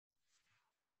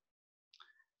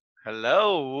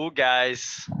Hello,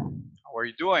 guys. How are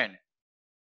you doing?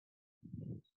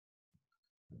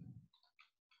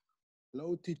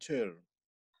 Hello, teacher.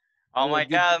 Oh Have a my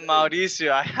good God, day.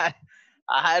 Mauricio,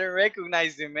 I hadn't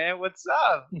recognized you, man. What's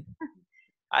up?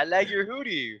 I like your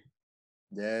hoodie.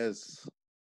 Yes.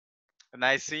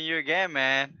 Nice seeing you again,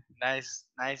 man. Nice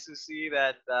to see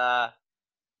that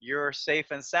you're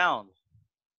safe and sound.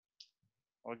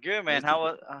 Well, good, man. Yes,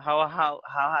 teacher. How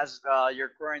has your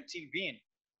quarantine been?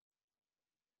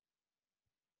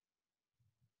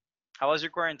 How was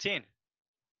your quarantine?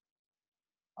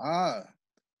 Ah,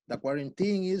 the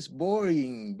quarantine is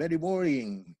boring, very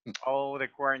boring. Oh, the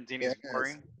quarantine is Yes,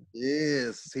 boring.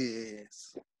 yes,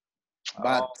 yes. Oh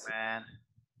But, man.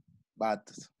 but,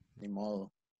 ni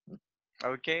modo.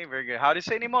 Okay, very good. How do you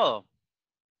say ni modo?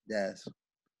 Yes.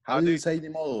 How How do do you you, say ni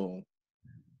modo?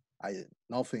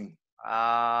 Nothing.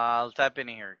 I'll type in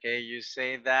here, okay? You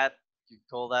say that, you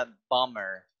call that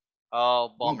bummer. Oh,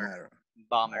 bummer.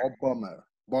 Bummer. Bummer. Oh, bummer.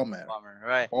 Bummer. Bummer,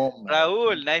 right. Bummer.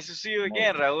 Raul, nice to see you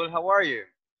again. Bummer. Raul, how are you?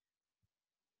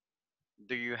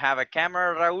 Do you have a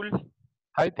camera, Raul?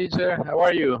 Hi, teacher. How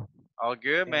are you? All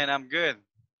good, Eh, man. I'm good.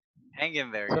 Hang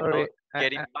in there, Sorry,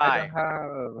 getting I by. don't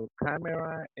have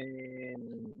camera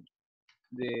and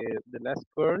the last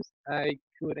course I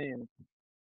couldn't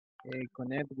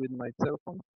connect with my cell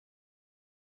phone,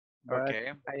 but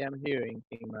Okay, I am here in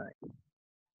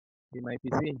my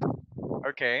PC.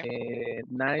 okay.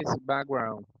 Nice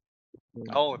background in,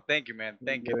 Oh, thank you, man.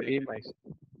 in your Thank you, image.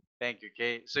 thank you.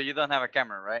 Okay, so you don't have a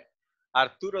camera, right?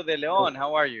 Arturo de No, Leon,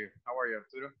 how are you? How are you,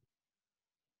 Arturo?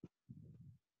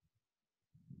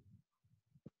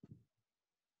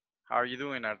 How are you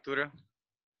doing, Arturo? Hi,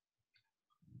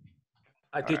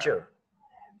 All right. teacher.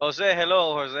 Jose,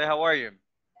 hello, Jose. How are you?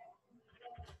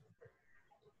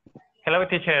 Hello,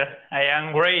 teacher. I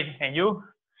am great. And you?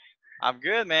 I'm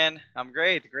good, man. I'm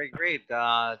great, great, great.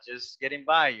 Just getting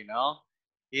by, you know.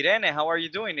 Irene, how are you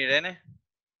doing, Irene?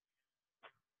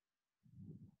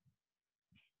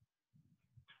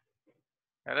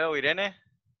 Hello, Irene.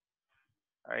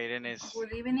 All right, Irene is.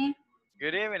 Good evening.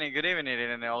 Good evening,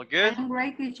 Irene. All I good? am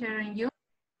great, teacher, and you?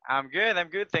 I'm good. I'm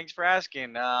good. Thanks for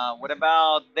asking. What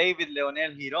about David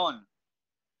Leonel Giron?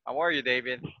 How are you,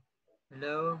 David?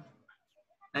 Hello,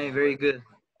 I'm very good.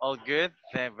 All good.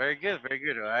 Very good. Very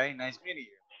good. All right. Nice meeting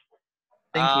you.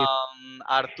 Thank you.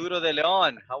 Arturo de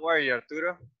Leon. How are you,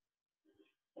 Arturo?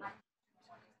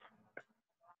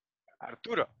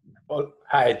 Arturo. Oh,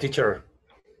 hi, teacher.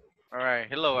 All right.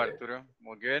 Hello, Arturo.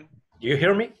 All good. Do you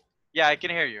hear me? Yeah, I can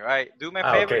hear you. All right. Do me a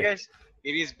favor, Okay. guys.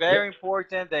 It is Yeah. very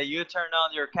important that you turn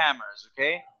on your cameras,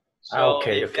 okay? So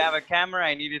Okay, if you okay. have a camera,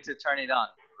 I needed to turn it on,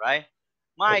 right?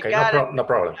 My Okay, no, God. no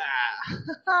problem.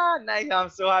 Nice. I'm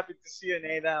so happy to see you,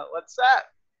 Neda. What's up?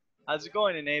 How's it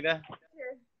going, Neda?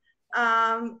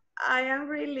 I am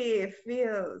really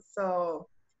feel so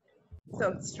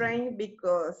strange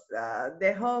because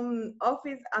the home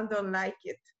office I don't like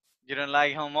it. You don't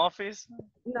like home office?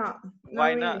 No, not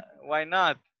Why not? really. Why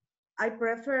not? I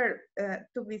prefer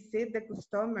to visit the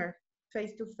customer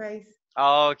face to face.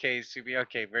 Oh, okay. To be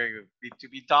okay. Very good. To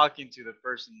be talking to the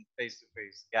person face to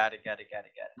face. Got it. Got it. Got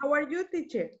it. Got it. How are you,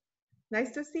 teacher?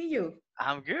 Nice to see you.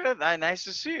 I'm good. Nice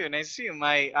to see you. Nice to see you.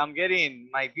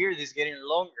 My beard is getting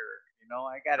longer. You know,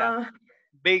 I got a Uh,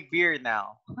 big beard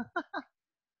now.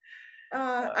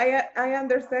 I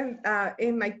understand.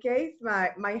 In my case,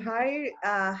 my hair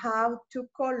have two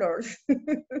colors.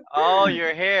 Oh,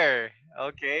 your hair.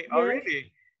 Okay. Oh, Yes.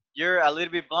 really? You're a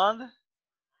little bit blonde?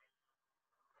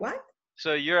 What?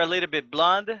 So you're a little bit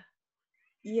blonde?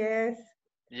 Yes.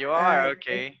 You are? Uh,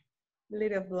 Okay.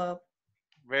 little blood.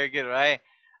 Very good, right?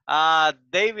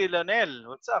 David Lonel,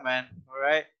 what's up, man? All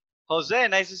right. Jose,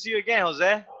 nice to see you again,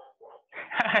 Jose.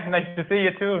 Nice to see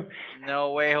you too.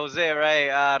 No way, Jose, right?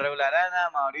 Raul Arana,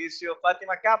 Mauricio,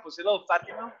 Fatima Campos. Hello,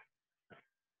 Fatima.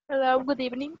 Hello, good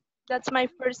evening. That's my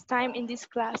first time in this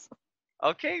class.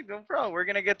 Okay, no problem. We're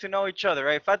gonna get to know each other,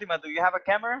 right? Fatima, do you have a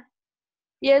camera?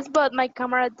 Yes, but my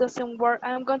camera doesn't work.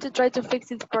 I'm going to try to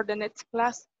fix it for the next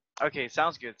class. Okay,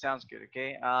 sounds good. Sounds good.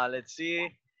 Okay. Let's see.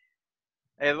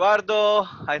 Eduardo,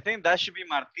 I think that should be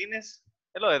Martinez.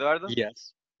 Hello, Eduardo.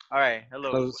 Yes. All right.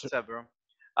 Hello. Hello, sir. What's up, bro?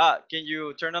 Can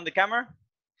you turn on the camera?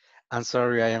 I'm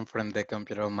sorry, I am from the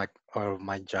computer of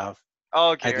my job.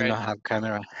 I Okay, do right. not have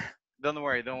camera. Don't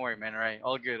worry, man. All right.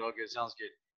 All good. Sounds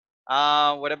good.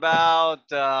 What about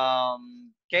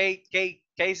K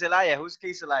Zelaya? Who's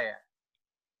K Zelaya?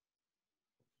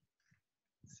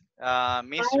 Hi,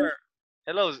 Mr.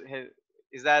 Hello,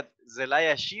 is that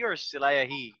Zelaya she or Zelaya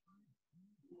he?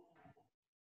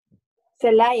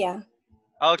 Celaya,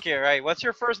 Okay, right. What's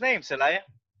your first name, Zelaya?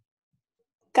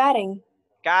 Karen.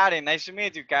 Karen, nice to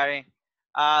meet you, Karen.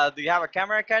 Do you have a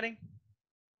camera, Karen?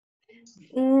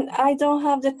 I don't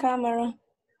have the camera.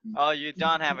 Oh, you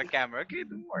don't have a camera. Okay,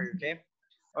 don't worry. Okay.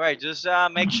 All right. Just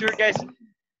make sure, guys.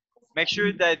 Make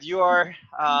sure that you're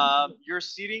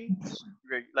sitting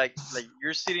like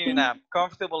you're sitting in a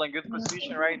comfortable and good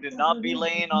position, right? Do not be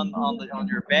laying on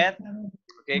your bed,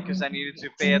 okay? Because I need you to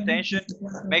pay attention.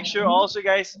 Make sure also,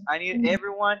 guys. I need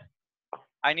everyone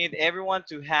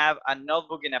to have a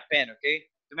notebook and a pen, okay?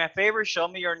 Do me a favor, show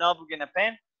me your notebook and a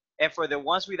pen. And for the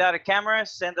ones without a camera,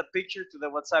 send a picture to the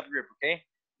WhatsApp group, okay?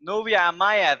 Nubia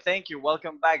Amaya, thank you.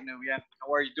 Welcome back, Nubia.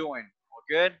 How are you doing? All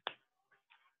good?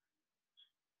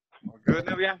 All good,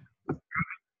 Nubia?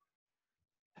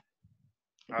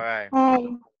 All right.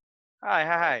 Hi.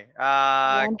 Hi.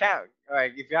 Yeah. All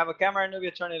right. If you have a camera,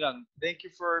 Nubia, turn it on. Thank you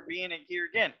for being in here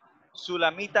again.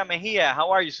 Sulamita Mejia.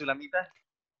 How are you, Sulamita?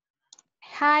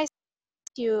 Hi,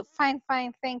 you. Fine,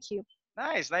 fine. Thank you.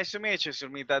 Nice to meet you,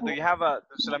 Sulamita. Do you have a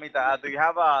Sulamita? Do you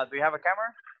have a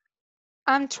camera?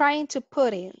 I'm trying to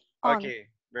put it on. Okay.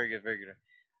 Very good. Very good.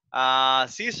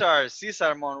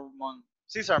 Cesar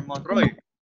Monroy.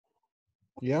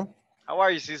 Yeah, How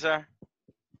are you, Cesar?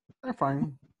 I'm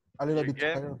fine. A little You bit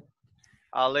good? tired.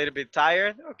 A little bit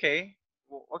tired. Okay.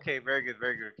 Okay. Very good.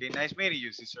 Very good. Okay. Nice meeting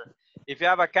you, Cesar. If you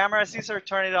have a camera, Cesar,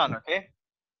 turn it on. Okay.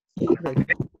 Okay.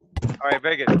 All right.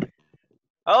 Very good.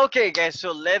 Okay, guys.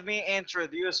 So let me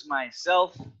introduce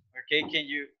myself. Okay. Can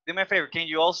you do me a favor? Can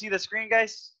you all see the screen,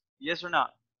 guys? Yes or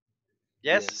not?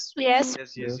 Yes. Yes.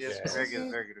 Yes. Very good.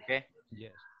 Very good. Okay.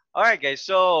 Yes. All right, guys.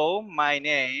 So my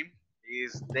name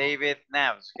is David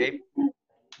Navs. Okay.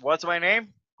 What's my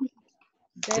name?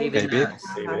 David David. Navas.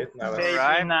 David, All Navas.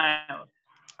 right. Now,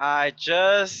 I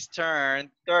just turned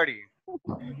 30.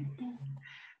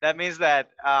 That means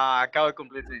that acabo de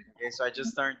cumplir 30. Okay, so I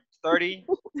just turned 30.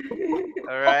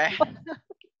 All right.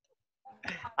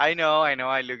 I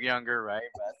look younger,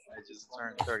 right? But I just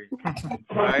turned 30.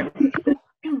 All right.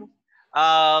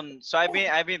 So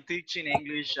I've been teaching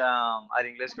English at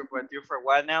Ingles Corporativo for a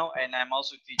while now, and I'm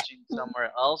also teaching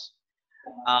somewhere else.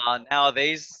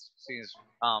 Nowadays,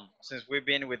 since we've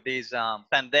been with this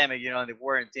pandemic, the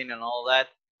quarantine and all that,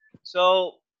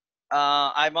 so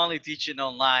I'm only teaching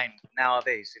online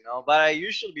nowadays, But I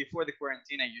usually before the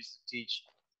quarantine, I used to teach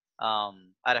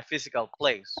at a physical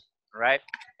place, right?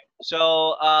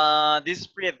 So this is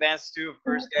pretty advanced too, of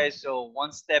course, guys. So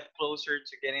one step closer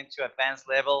to getting to advanced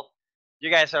level. You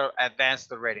guys are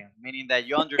advanced already, meaning that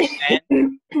you understand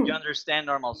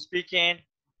normal speaking,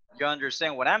 you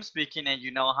understand what I'm speaking, and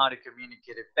you know how to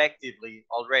communicate effectively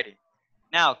already.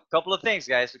 Now, a couple of things,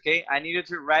 guys. Okay, I needed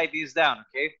to write these down.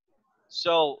 Okay,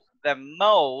 so the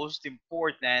most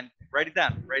important, write it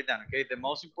down. Okay, the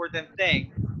most important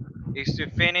thing is to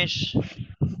finish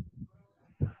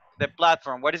the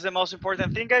platform. What is the most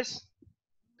important thing, guys?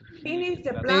 Finish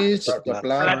the Finish platform. the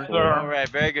platform. All platform. right,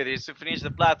 very good. It's to finish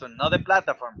the platform, not the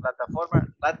platform.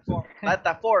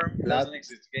 Platform doesn't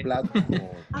exist. Okay, Platform.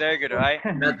 very good. All right,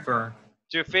 Platform.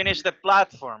 to finish the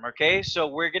platform. Okay, so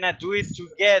we're gonna do it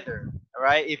together. All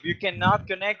right. If you cannot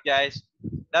connect, guys,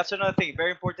 that's another thing.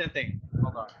 Very important thing.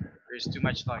 Hold on. There's too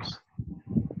much noise.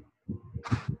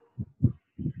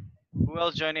 Who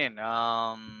else joined in? Okay,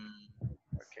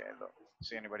 I don't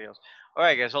see anybody else. All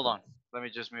right, guys, hold on. Let me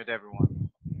just mute everyone.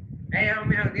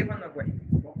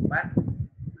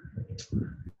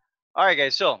 All right,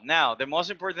 guys. So now the most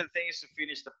important thing is to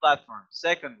finish the platform.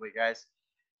 Secondly, guys,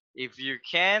 if you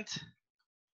can't,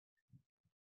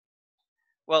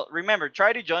 well, remember,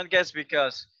 try to join, guys,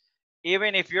 because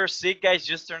even if you're sick, guys,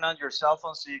 just turn on your cell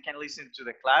phone so you can listen to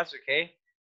the class, okay?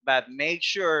 But make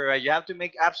sure you have to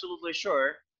make absolutely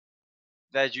sure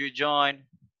that you join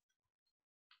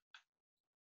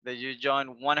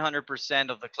 100%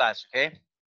 of the class, okay?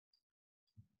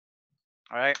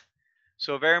 All right.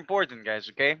 So very important, guys,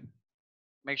 okay?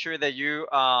 Make sure that you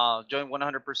join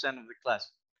 100% of the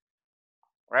class,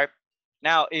 right?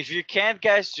 Now, if you can't,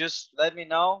 guys, just let me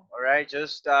know, all right?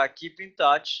 Just keep in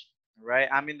touch, all right?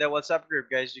 I'm in the WhatsApp group,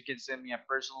 guys. You can send me a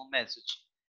personal message.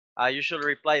 I usually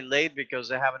reply late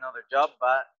because I have another job,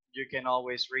 but you can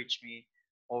always reach me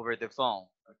over the phone,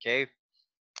 okay?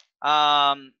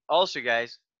 Also,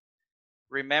 guys,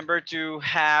 remember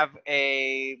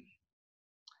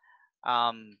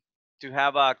um, to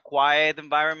have a quiet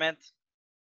environment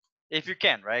if you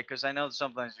can, right? Because I know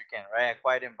sometimes you can, right? A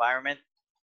quiet environment.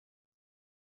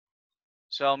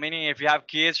 So meaning if you have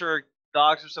kids or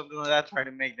dogs or something like that, try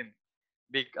to make them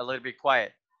be a little bit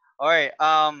quiet. All right.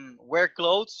 Wear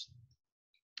clothes.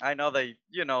 I know that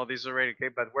you know this already, okay?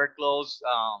 But wear clothes.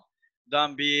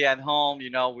 Don't be at home.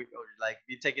 Or like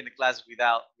be taking the class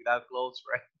without clothes,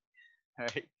 right? All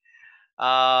right.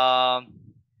 Um,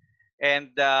 and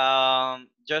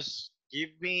just give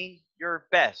me your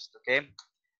best, okay?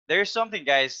 There's something,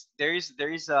 guys. There is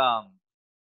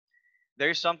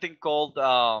something called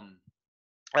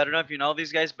I don't know if you know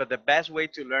these guys, but the best way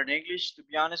to learn English, to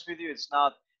be honest with you, it's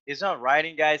not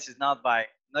writing, guys. It's not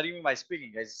even by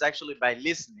speaking, guys. It's actually by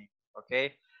listening.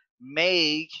 Okay,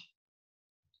 make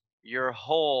your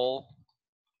whole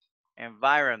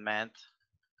environment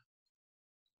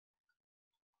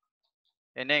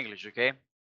in English. Okay,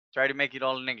 try to make it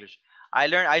all in English.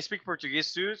 I speak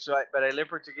Portuguese too, but I learn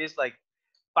Portuguese like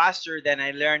faster than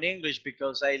I learn English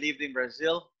because I lived in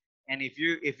Brazil. And if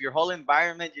your whole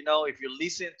environment, if you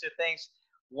listen to things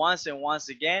once and once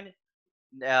again,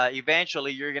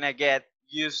 eventually you're gonna get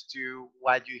used to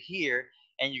what you hear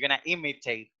and you're gonna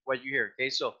imitate what you hear. Okay,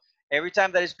 so every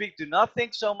time that I speak, do not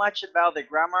think so much about the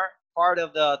grammar part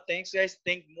of the things, guys.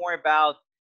 Think more about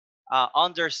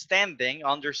understanding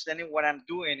what I'm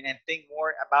doing, and think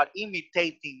more about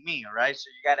imitating me. All right, so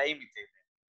you gotta imitate me.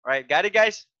 All right, got it,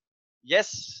 guys?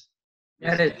 Yes.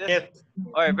 Yes, Got yes, it. yes.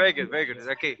 All right, very good, very good.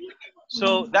 Okay,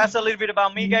 so that's a little bit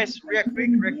about me, guys. Real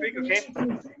quick, okay.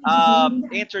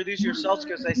 Introduce yourselves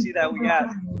because I see that we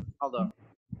got. Hold on.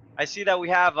 I see that we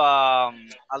have a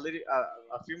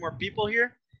few more people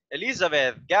here.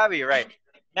 Elizabeth, Gabby, right?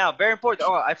 Now, very important.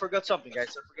 Oh, I forgot something,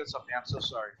 guys. I forgot something. I'm so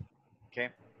sorry. Okay.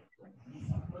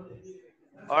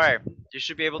 All right. You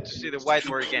should be able to see the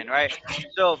whiteboard again, right?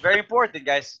 So, very important,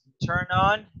 guys. Turn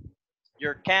on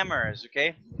your cameras,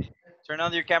 okay? Turn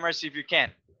on your cameras if you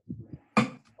can.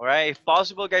 All right, if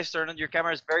possible, guys, turn on your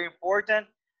camera. It's very important.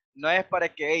 No es para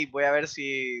que, hey, voy a ver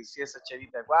si esa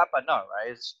chavita es guapa. No,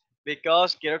 right? It's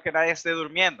because quiero que nadie esté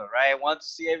durmiendo, right? I want to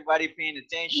see everybody paying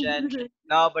attention,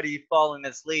 nobody falling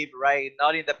asleep, right?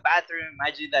 Not in the bathroom.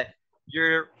 Imagine that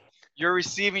you're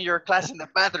receiving your class in the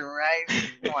bathroom, right?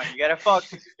 Come on, you gotta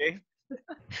focus, okay?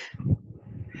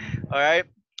 All right.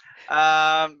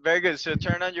 Very good. So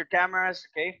turn on your cameras,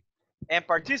 okay, and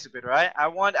participate. Right.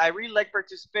 I really like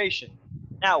participation.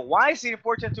 Now, why is it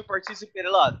important to participate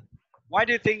a lot? Why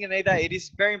do you think, Neida, it is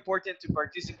very important to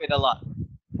participate a lot?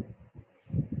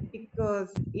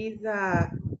 Because it's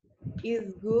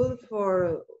good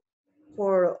for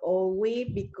all we,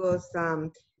 because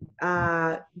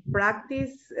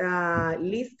practice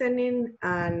listening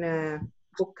and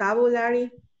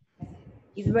vocabulary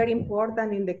is very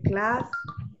important in the class,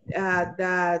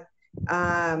 that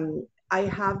I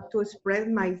have to express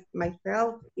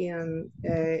myself in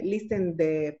listen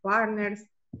the partners.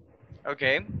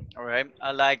 Okay. All right.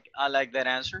 I like that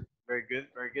answer. Very good.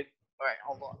 Very good. All right.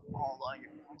 Hold on.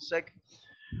 Give me 1 sec.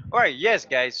 All right. Yes,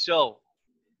 guys. So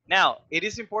now it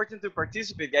is important to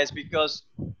participate, guys, because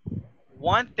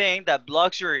one thing that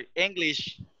blocks your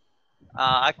English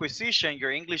acquisition,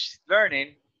 your English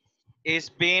learning, is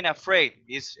being afraid,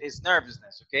 is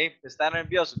nervousness, okay? Estar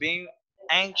nervioso, being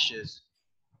anxious,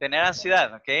 tener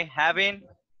ansiedad, okay? Having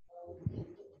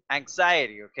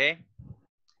anxiety, okay?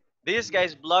 This,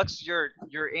 guys, blocks your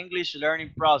English learning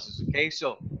process, okay?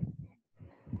 So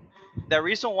the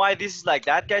reason why this is like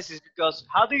that, guys, is because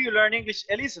how do you learn English?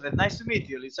 Elizabeth, nice to meet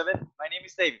you, Elizabeth. My name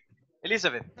is David.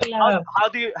 Elizabeth, Hello.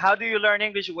 how do you learn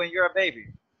English when you're a baby?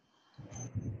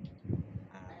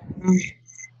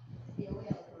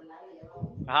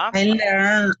 I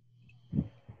learn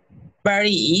very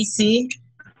easy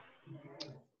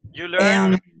You learn.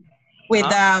 and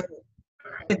without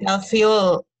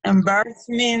feel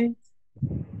embarrassment.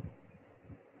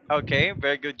 Okay,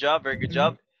 very good job, very good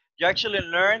job. You actually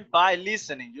learn by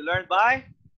listening. You learn by?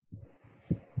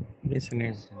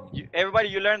 Listening. Everybody,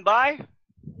 you learn by?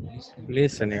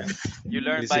 Listening. You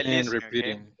learn by Listening and listening, okay?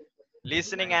 repeating.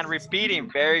 Listening and repeating.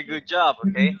 Very good job,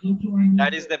 okay?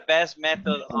 That is the best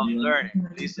method of learning,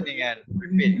 listening and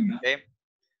repeating, okay?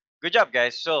 Good job,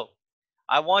 guys. So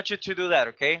I want you to do that,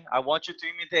 okay? I want you to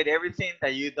imitate everything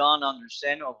that you don't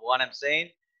understand of what I'm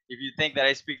saying. If you think that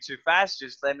I speak too fast,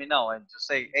 just let me know and just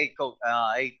say, hey, coach,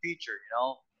 hey, teacher,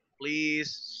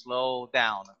 please slow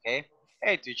down, okay?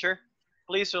 Hey, teacher,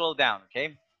 please slow down,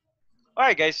 okay? All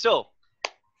right, guys. So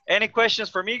any questions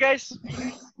for me, guys?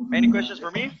 Any questions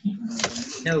for me?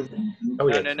 No. Oh, No,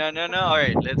 yeah. no, no, no, no. All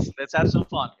right, let's have some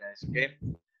fun, guys. Okay.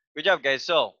 Good job, guys.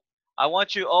 So I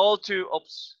want you all to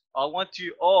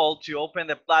open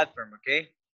the platform. Okay.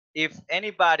 If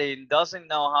anybody doesn't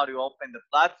know how to open the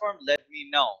platform, let me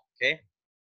know. Okay.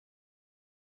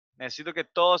 Necesito que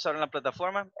todos abran la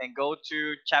plataforma and go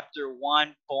to chapter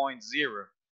 1.0.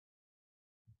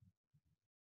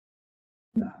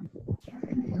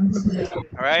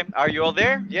 All right. Are you all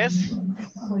there? Yes.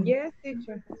 Yes,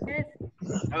 teacher.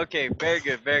 Okay. Very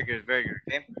good. Very good. Very good.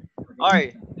 Okay. All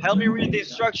right, help me read the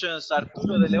instructions,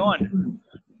 Arturo de Leon.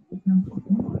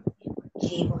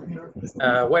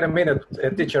 Wait a minute,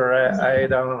 teacher. I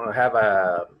don't have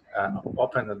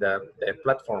open the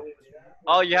platform.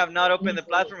 Oh, you have not opened the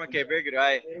platform? Okay, very good. All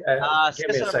right. Give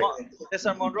me a second.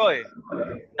 Cesar Monroy,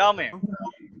 tell me.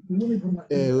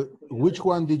 Which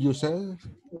one did you say? All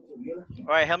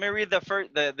right, help me read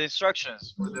the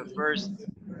instructions for the first.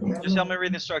 Just help me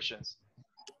read the instructions.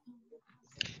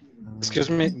 Excuse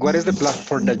me, what is the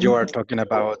platform that you are talking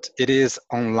about? It is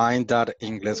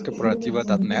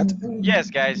online.inglescorporativo.net. Yes,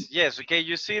 guys. Yes. Okay.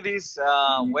 You see this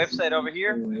website over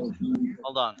here?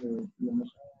 Hold on.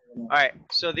 All right.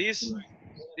 So this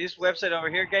website over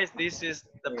here, guys. This is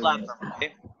the platform.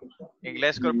 Okay.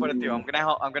 Ingles Corporativo. I'm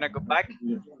gonna go back.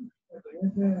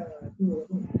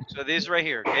 So this right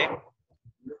here. Okay.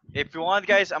 If you want,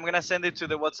 guys, I'm gonna send it to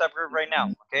the WhatsApp group right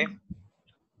now. Okay.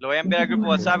 Lo voy a enviar al grupo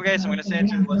WhatsApp, guys. I'm gonna send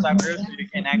it to the WhatsApp group so you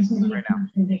can access it right now.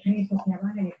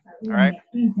 All right.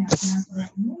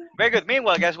 Very good.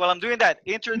 Meanwhile, guys, while I'm doing that,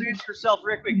 introduce yourself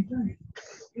real quick.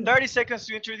 30 seconds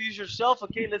to introduce yourself.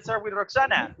 Okay, let's start with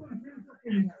Roxana.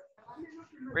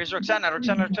 Where's Roxana?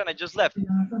 Roxana just left.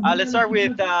 Let's start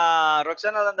with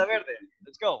Roxana Landaverde.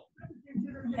 Let's go.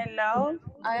 Hello,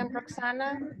 I am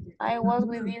Roxana. I was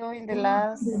with you in the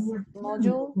last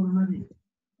module.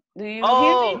 Do you hear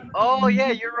me? Oh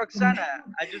yeah, you're Roxana.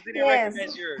 I just didn't Yes.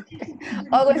 recognize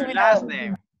Always your last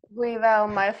name. without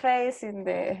my face in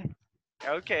the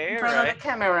Okay, front of the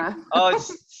camera. Oh, it's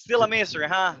still a mystery,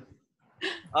 huh?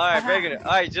 All right, very good.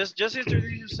 All right, just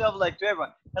introduce yourself like to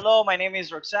everyone. Hello, my name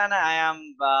is Roxana. I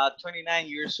am 29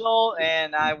 years old,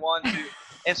 and I want to,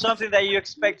 and something that you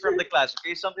expect from the class.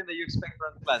 Okay, something that you expect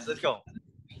from the class. Let's go.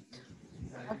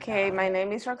 Okay, my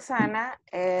name is Roxana,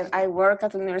 and I work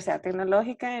at Universidad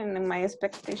Tecnológica, and my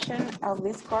expectation of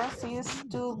this course is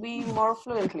to be more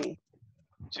fluently.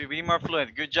 To be more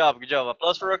fluent. Good job, good job.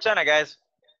 Applause for Roxana, guys.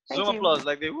 Thank Zoom you. applause,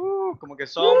 like the como que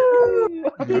son,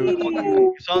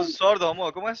 son sordos,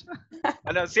 ¿cómo es?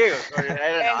 No, ciegos. Sorry,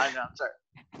 I don't know. I'm sorry.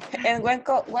 And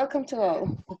welcome to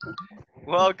all.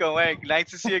 Welcome, hey, nice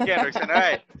to see you again, Roxana. All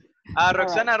right.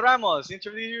 Roxana Ramos,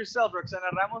 introduce yourself,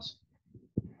 Roxana Ramos.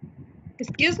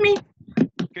 Excuse me.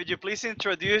 Could you please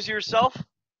introduce yourself?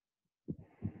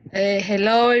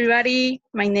 Hello, everybody.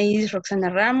 My name is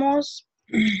Roxana Ramos.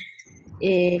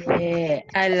 I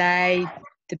like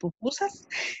the pupusas.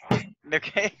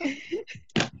 Okay.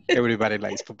 Everybody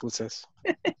likes pupusas.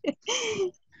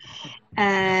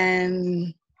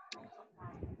 And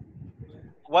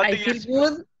I feel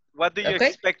good. What do you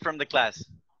expect from the class?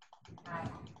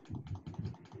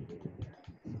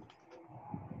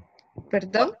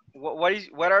 Perdón?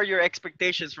 What are your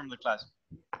expectations from the class?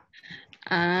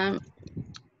 I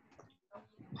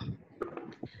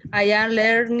am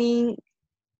learning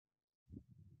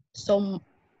so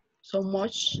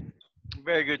much.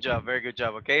 Very good job, very good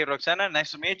job. Okay, Roxana,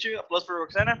 nice to meet you. Applause for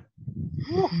Roxana.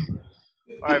 All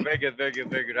right, very good, very good,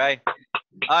 very good. All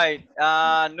right,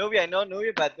 Nubia, I know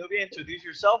Nubia, but Nubia, introduce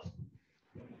yourself.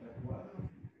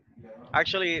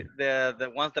 Actually,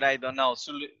 the ones that I don't know.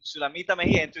 Sulamita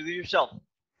Mejia, introduce yourself.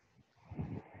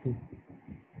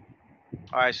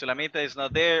 All right, Sulamita is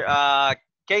not there.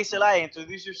 Kay Selay,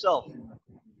 introduce yourself.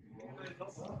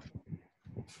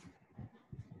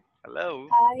 Hello.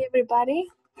 Hi, everybody.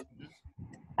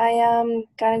 I am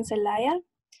Karen Zelaya.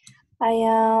 I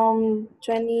am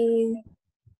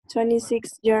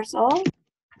 26 years old.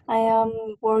 I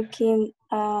am working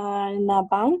in a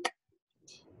bank,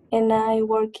 and I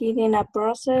working in a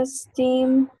process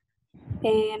team,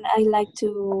 and I like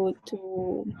to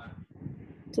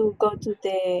go to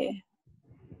the.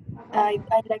 I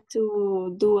like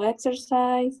to do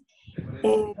exercise,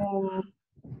 and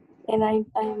I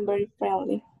am very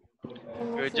friendly.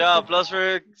 Good job. Plus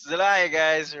for Zelaya,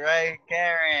 guys. Right,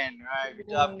 Karen. All right, good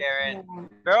job, Karen.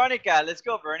 Veronica, let's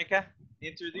go, Veronica.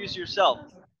 Introduce yourself.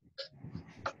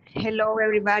 Hello,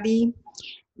 everybody.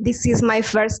 This is my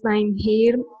first time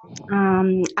here.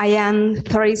 I am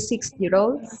 36 years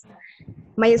old.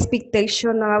 My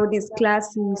expectation about this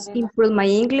class is improve my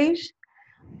English.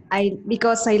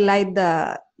 Because I like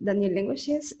the new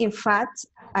languages. In fact,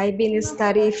 I've been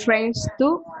studying French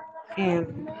too.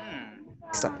 And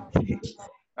so.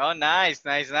 Oh, nice,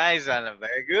 nice, nice.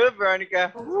 Very good,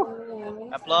 Veronica.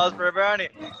 Applause for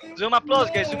Veronica. Zoom applause,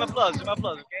 guys. Zoom applause. Zoom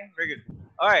applause. Okay, very good.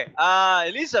 All right,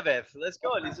 Elizabeth. Let's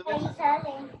go, Elizabeth.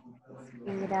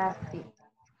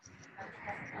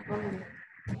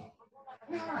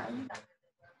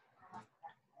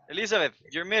 Elizabeth,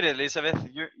 you're muted. Elizabeth,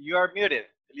 you are muted.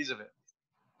 Elizabeth.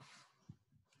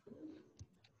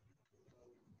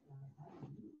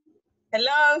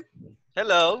 Hello.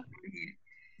 Hello.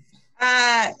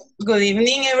 Good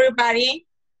evening, everybody.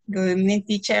 Good evening,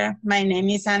 teacher. My name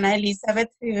is Ana Elizabeth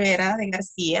Rivera de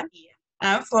Garcia.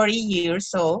 I'm 40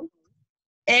 years old,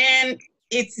 and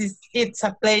it's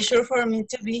a pleasure for me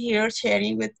to be here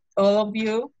sharing with all of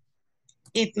you.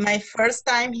 It's my first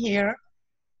time here,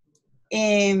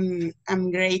 and I'm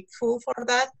grateful for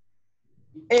that.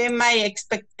 And my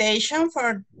expectation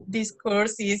for this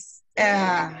course is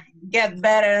get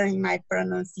better in my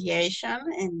pronunciation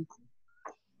and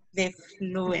the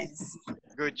fluency.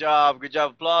 Good job. Good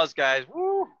job. Applause, guys.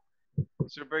 Woo.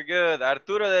 Super good.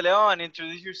 Arturo de Leon,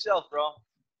 introduce yourself, bro.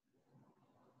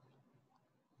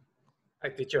 Hi,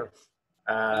 teacher.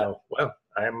 Well,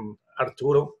 I'm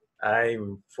Arturo.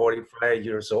 I'm 45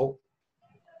 years old.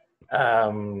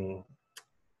 I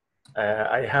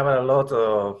have a lot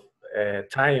of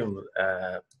time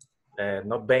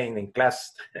not being in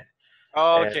class.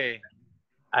 Okay.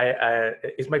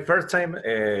 It's my first time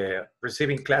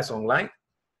receiving class online.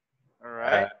 All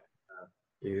right.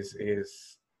 Is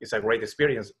a great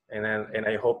experience, and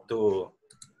I hope to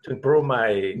improve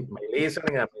my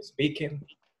listening and my speaking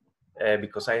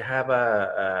because I have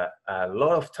a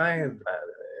lot of time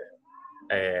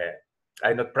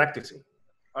I'm not practicing.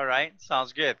 All right.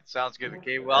 Sounds good. Sounds good.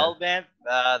 Okay. Well, then,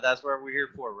 that's what we're here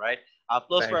for, right?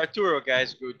 Applause for Arturo,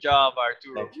 guys. Good job,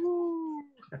 Arturo. Woo.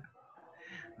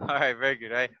 All right. Very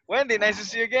good. All right. Wendy, nice to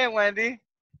see you again, Wendy.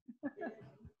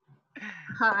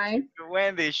 Hi.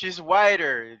 Wendy, she's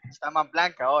whiter. Está más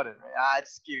blanca ahora.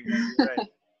 Just kidding, Wendy. Right.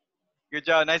 Good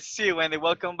job. Nice to see you, Wendy.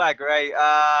 Welcome back. All right.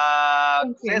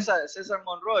 Thank you. Cesar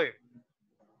Monroy.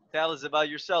 Tell us about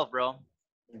yourself, bro.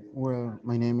 Well,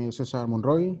 my name is Cesar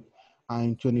Monroy.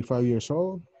 I'm 25 years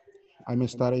old. I'm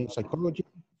studying psychology.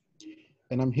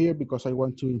 And I'm here because I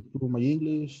want to improve my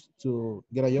English, to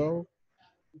get a job,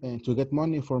 and to get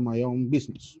money for my own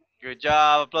business. Good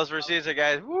job. Applause for Caesar,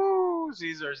 guys. Woo!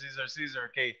 Caesar, Caesar, Caesar.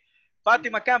 Okay.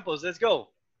 Fatima Campos, let's go.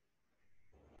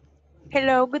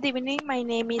 Hello, good evening. My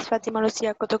name is Fatima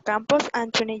Lucia Coto Campos.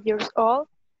 I'm 20 years old,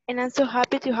 and I'm so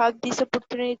happy to have this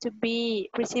opportunity to be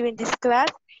receiving this class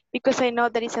because I know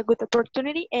that it's a good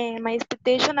opportunity. And my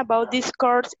expectation about this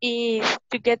course is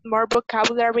to get more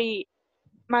vocabulary,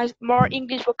 more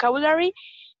English vocabulary,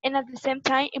 and at the same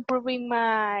time improving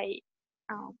my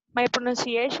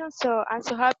pronunciation. So I'm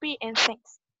so happy and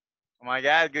thanks. Oh my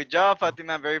God, good job,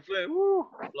 Fatima. Very fluent. Woo!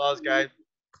 Applause, guys.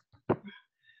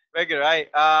 Very good, right?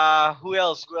 Who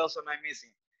else? Who else am I missing?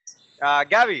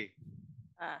 Gabby.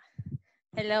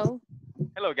 Hello.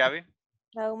 Hello, Gabby.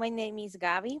 Hello, my name is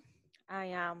Gabby. I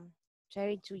am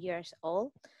 32 years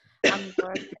old. I'm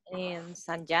working in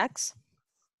San Jacques.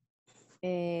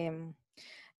 And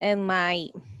my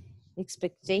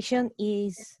expectation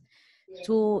is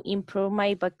to improve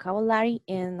my vocabulary,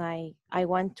 and I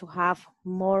want to have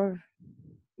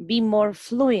be more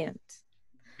fluent.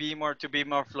 Be more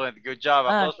fluent. Good job.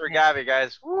 Applause for Gabby,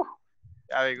 guys. Woo!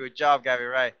 Gabby, good job, Gabby.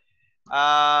 Right.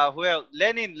 Who else?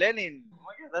 Lenin. Oh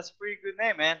my God, that's a pretty good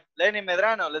name, man. Lenin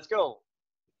Medrano. Let's go.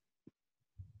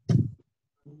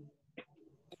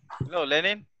 Hello,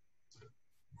 Lenin.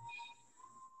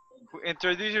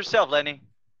 Introduce yourself, Lenin.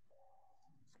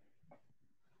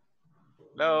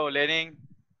 Hello, Lenin.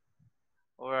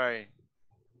 All right.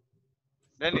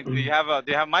 Lenin, do you have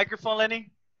a microphone, Lenin?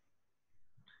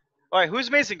 All right,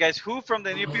 who's missing, guys? Who from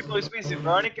the new people is missing?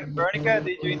 Veronica,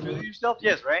 did you introduce yourself?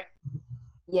 Yes, right?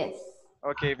 Yes.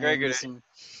 Okay, very good.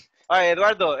 All right,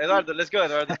 Eduardo, let's go,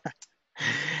 Eduardo.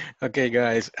 Okay,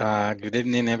 guys. Good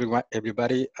evening,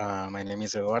 everybody. My name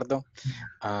is Eduardo.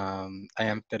 I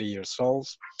am 30 years old.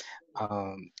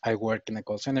 I work in a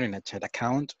call center in a chat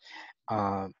account.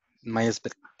 My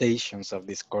expectations of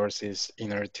this course is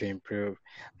in order to improve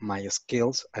my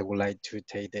skills, I would like to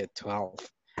take the 12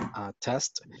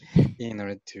 test in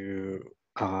order to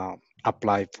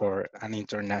apply for an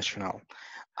international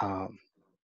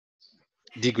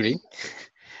degree.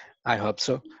 I hope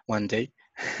so one day.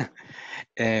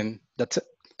 And that's it.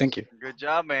 Thank you. Good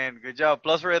job, man. Good job.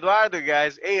 Plus for Eduardo,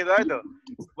 guys. Hey, Eduardo,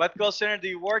 what call center do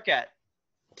you work at?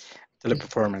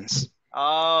 Teleperformance.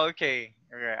 Oh, okay.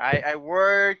 Okay. I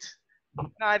worked.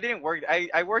 No, I didn't work.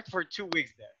 I worked for 2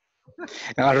 weeks there.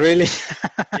 Oh, really?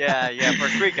 Yeah, for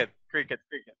cricket.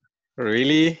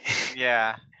 Really?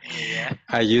 Yeah.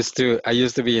 I used to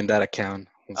be in that account.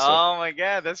 Also. Oh my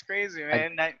God, that's crazy,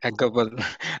 man. A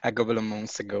couple of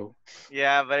months ago.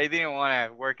 Yeah, but I didn't want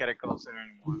to work at a call center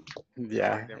anymore.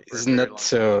 Yeah, it's not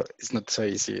so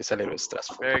easy. It's a little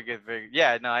stressful. Very good.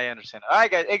 Yeah, no, I understand. All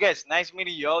right, guys. Hey, guys, nice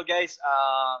meeting you all, guys.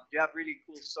 You have really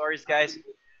cool stories, guys.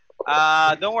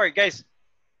 Don't worry, guys.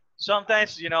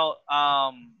 Sometimes,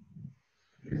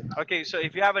 Okay, so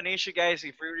if you have an issue, guys,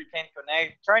 if you really can't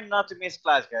connect, try not to miss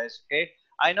class, guys. Okay,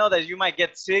 I know that you might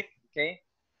get sick. Okay,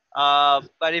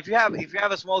 but if you have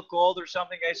a small cold or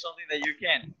something, guys, something that you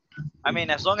can, I mean,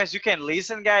 as long as you can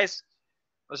listen, guys.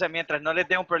 O sea, mientras no les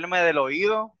dé un problema del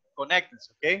oído,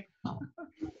 conéctense, ¿ok?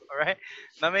 Alright.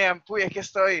 No me digan, puy,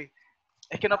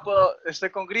 es que no puedo, estoy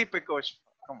con gripe, coach.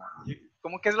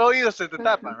 ¿Cómo que el oído se te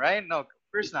tapan, right? No, of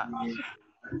course not.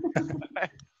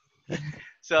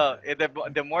 So,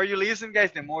 the more you listen,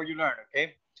 guys, the more you learn,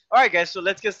 okay? All right, guys, so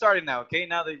let's get started now, okay?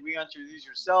 Now that we introduce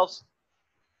yourselves,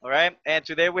 all right? And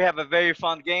today we have a very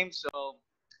fun game, so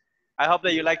I hope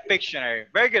that you like Pictionary.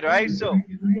 Very good, all right? So,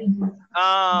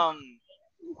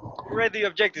 who read the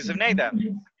objectives of Nada?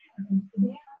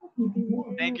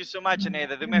 Thank you so much,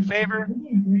 Nada. Do me a favor.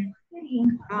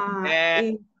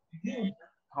 And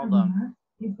hold on.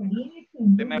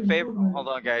 Do me a favor. Hold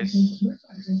on, guys.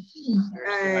 There's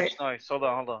too much noise. Hold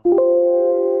on.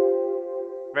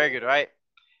 Very good, all right?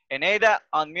 And Ada,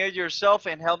 unmute yourself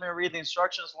and help me read the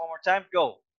instructions one more time.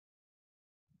 Go.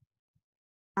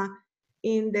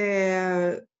 In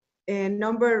the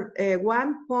number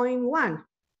 1.1.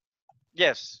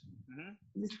 Yes.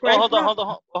 Oh, hold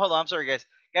on. I'm sorry, guys.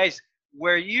 Guys,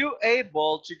 were you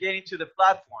able to get into the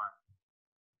platform?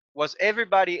 Was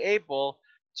everybody able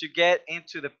to get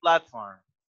into the platform?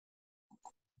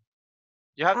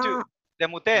 You have to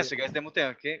demutense, guys.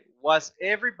 Demuten, okay? Was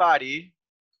everybody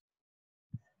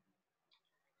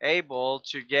able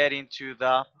to get into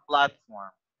the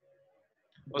platform?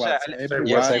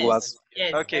 Yes, I was.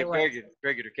 Okay, very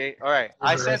good. Okay, all right.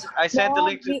 I sent the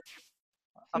link to.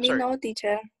 I'm sorry. No,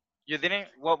 teacher. You didn't.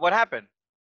 What happened?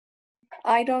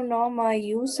 I don't know my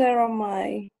user or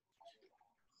my.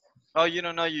 Oh, you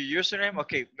don't know your username?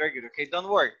 Okay, very good. Okay, don't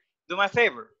worry. Do me a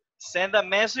favor. Send a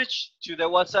message to the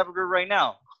WhatsApp group right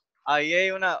now. Ahí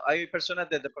hay personas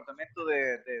del departamento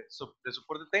de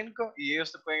soporte técnico y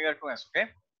ellos te pueden ayudar con eso, ¿ok?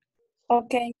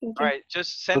 Okay, thank you. All right,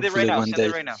 just send it right now. Send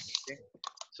it right now. Okay?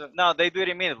 So no, they do it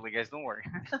immediately, guys. Don't worry.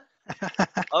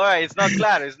 All right, it's not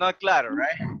claro,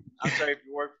 right? I'm sorry if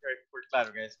you work for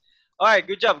claro, guys. All right,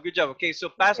 good job. Okay, so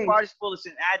past participle is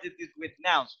an adjective with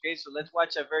nouns. Okay, so let's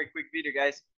watch a very quick video,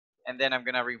 guys, and then I'm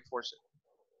gonna reinforce it.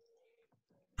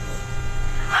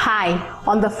 Hi,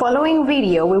 on the following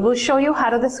video, we will show you how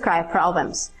to describe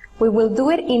problems. We will do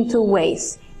it in two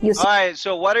ways. All right,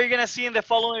 so what are you gonna see in the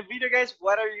following video, guys?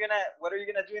 What are you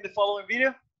gonna do in the following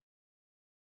video?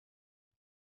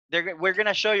 We're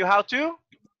gonna show you how to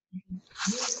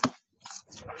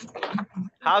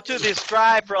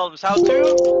describe problems. How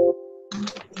to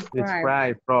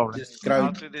describe problems.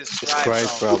 How to describe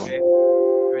problems. Okay?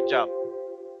 Good job.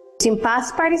 Using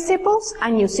past participles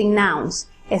and using nouns.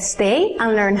 Stay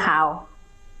and learn how.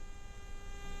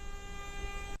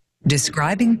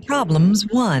 Describing problems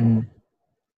 1.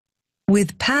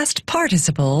 With past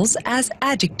participles as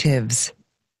adjectives.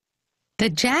 The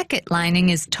jacket lining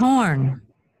is torn.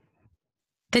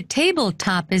 The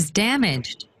tabletop is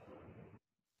damaged.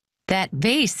 That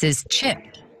vase is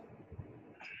chipped.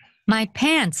 My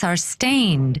pants are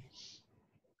stained.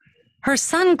 Her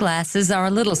sunglasses are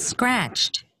a little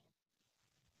scratched.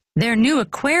 Their new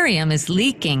aquarium is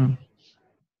leaking.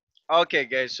 Okay,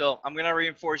 guys, so I'm gonna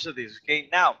reinforce this. Okay,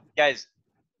 now, guys,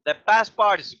 the past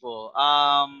participle.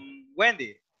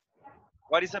 Wendy,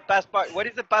 what is the past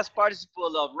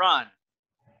participle of run?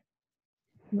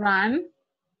 Run.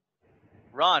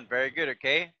 Run, very good.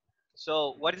 Okay,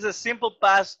 so what is the simple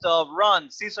past of run?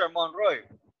 Cesar Monroy.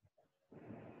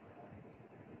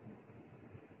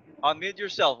 Unmute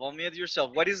yourself.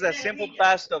 What is the simple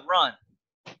past of run?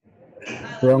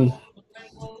 Wrong.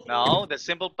 No, the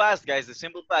simple past, guys. The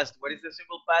simple past. What is the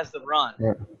simple past of run?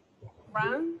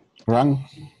 Run.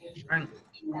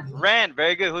 Ran.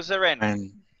 Very good. Who's the ran?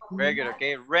 Ran. Very good.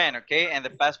 Okay, ran. Okay, and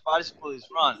the past participle is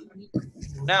run.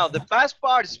 Now, the past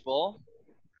participle.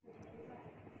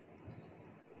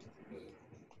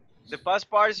 The past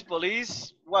participle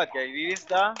is what, guys? It is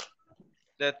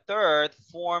the third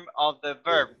form of the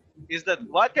verb. Is that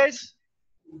what, guys?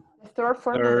 The third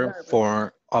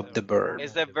form of the verb.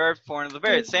 Is the verb form of the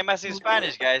verb. Same as in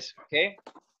Spanish, guys. Okay.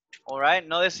 All right.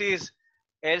 No decís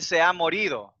él se ha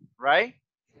morido, right?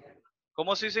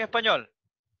 ¿Cómo se dice en español?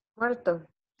 Muerto.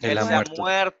 Él se ha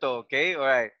muerto. Okay. All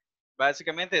right.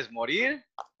 Básicamente es morir,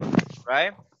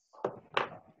 right?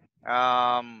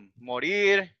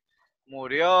 Morir,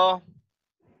 murió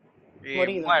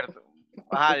y muerto.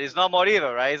 It's not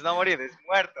morido, right? It's not morido. It's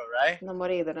muerto, right? No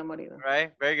morido.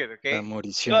 Right? Very good, okay?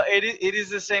 Morición. So it is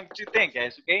the same two things,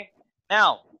 guys, okay?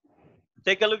 Now,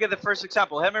 take a look at the first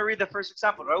example. Let me read the first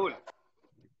example, Raul.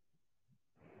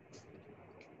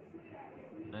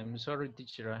 I'm I'm sorry,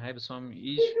 teacher. I have some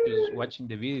issues watching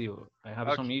the video. I have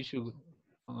some Okay, issue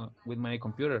with my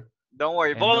computer. don't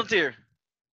worry. I'm not. Volunteer.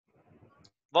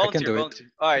 I can Volunteer, do it.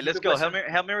 volunteer. All right, Repeat let's the go. question.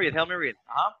 Help me read. Help me read.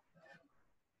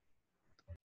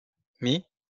 Me?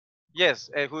 Yes,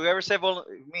 whoever said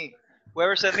me.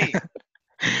 Whoever said me.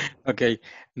 Okay.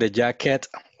 The jacket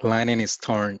lining is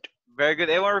torn. Very good.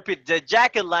 Everyone repeat. The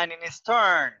jacket lining is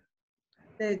torn.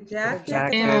 The The jacket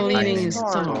jacket And line leaning is is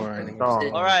torn. torn.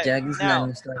 All right. Now,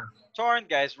 torn,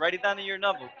 guys. Write it down in your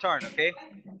notebook. Turn, okay?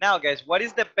 Now, guys, what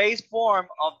is the base form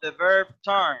of the verb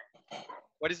turn?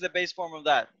 What is the base form of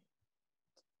that?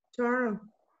 turn.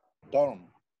 Dorm.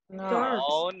 No.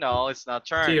 Oh, no, it's not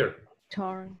turn. Tear.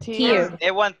 Torn. Tear.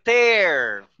 It went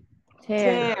tear.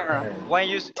 Tear. When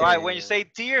you all right, when you say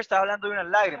tear, está hablando de una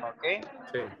lágrima, okay?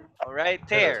 Sí. All right,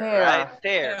 tear, Tear. right?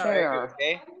 Tear. Very good, Tear.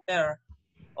 okay? There.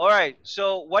 All right.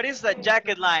 So, what is the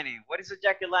jacket lining? What is the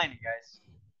jacket lining, guys?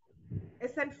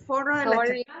 Es el forro de la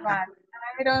Sorry, chaqueta. but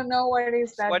I don't know what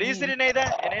is that What is it, mean. Eneida?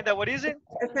 Eneida, what is it?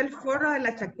 Es el forro de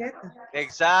la chaqueta.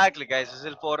 Exactly, guys. Es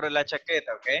el forro de la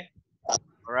chaqueta, okay?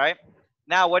 All right.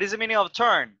 Now, what is the meaning of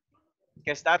turn?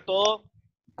 Que está todo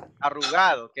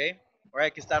arrugado, okay? All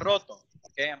right, que está roto.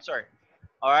 Okay, I'm sorry.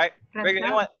 All right. Very good.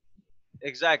 Everyone.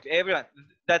 Exactly. Everyone.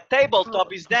 The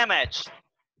tabletop is damaged.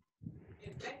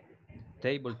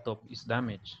 Tabletop is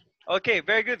damaged. Okay,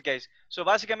 very good, guys. So,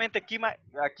 básicamente aquí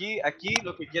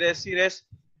lo que quiere decir es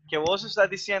que vos estás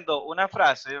diciendo una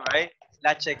frase, right?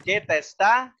 La chaqueta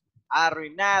está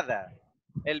arruinada.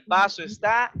 El vaso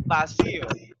está vacío.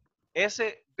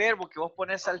 Ese verbo que vos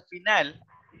pones al final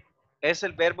es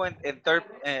el verbo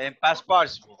en past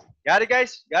participle. Got it,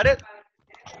 guys? Got it?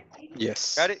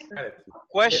 Yes. Got it?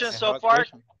 Questions so far?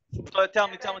 So tell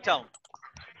me.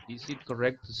 Is it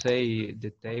correct to say the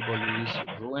table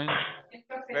is ruined?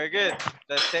 Very good.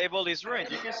 The table is ruined.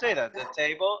 You can say that. The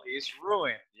table is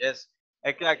ruined. Yes.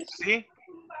 Exactly. See?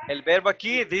 El verbo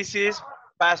aquí, this is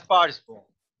past participle.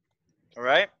 All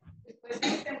right?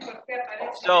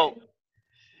 So,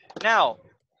 now,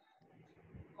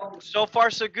 so far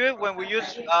so good when we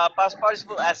use past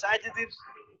participle as adjectives.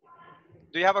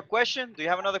 Do you have a question? Do you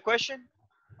have another question?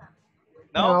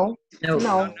 No? No.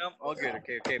 No. Oh, good.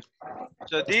 Okay.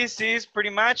 So this is pretty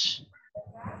much.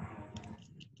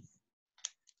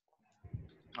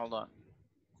 Hold on.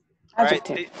 All right.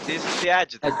 This is the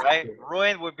adjective, right?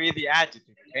 Ruined would be the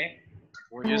adjective. Okay.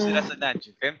 We'll use it as an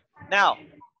adjective. Okay. Now,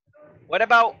 what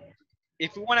about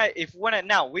if we wanna?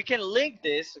 Now we can link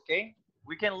this. Okay.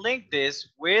 We can link this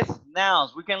with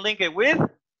nouns. We can link it with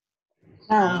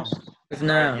Nouns. With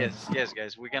nouns. Right, yes,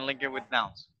 guys. We can link it with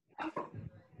nouns.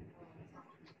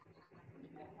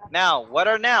 Now, what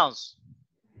are nouns?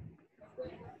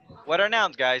 What are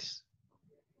nouns, guys?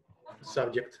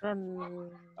 Subject.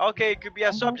 Okay, it could be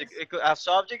a subject. A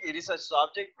subject. It is a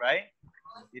subject, right?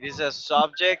 It is a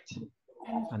subject.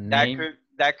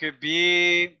 That could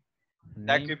be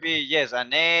yes, a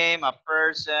name, a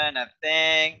person, a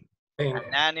thing, an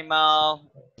animal,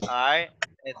 all right,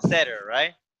 etc.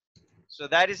 Right? So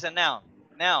that is a noun.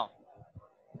 Now,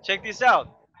 check this out.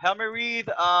 Help me read,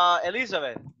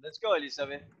 Elizabeth. Let's go,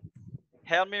 Elizabeth.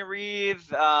 Help me read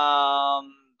the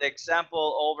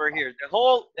example over here. The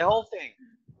whole thing.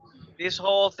 This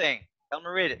whole thing. Help me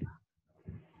read it.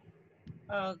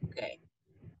 Okay.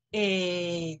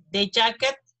 The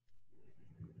jacket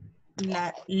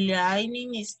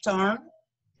lining is torn.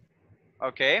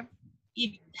 Okay.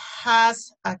 It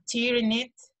has a tear in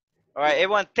it. All right,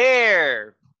 everyone,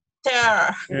 tear.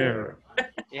 Tear.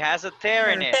 It has a tear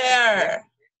in it.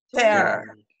 Tear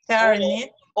in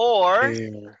it. Or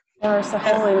there's a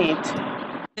hole in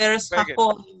it. There's a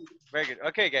hole. Very good.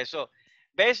 Okay, guys. So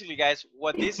basically, guys,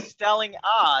 what this is telling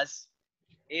us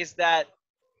is that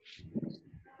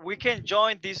we can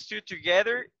join these two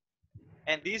together,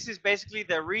 and this is basically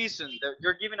the reason that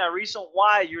you're giving a reason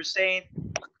why you're saying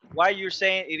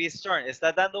it is torn.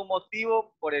 Estás dando un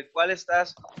motivo por el cual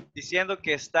estás diciendo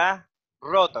que está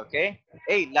roto, ¿ok?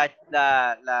 Hey,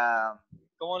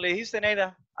 ¿cómo le dijiste,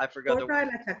 Neida? I forgot.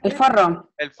 El forro.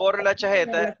 El forro de la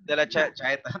chaqueta, de la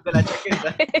chaqueta.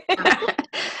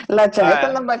 La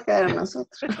chaqueta nos va a quedar a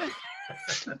nosotros.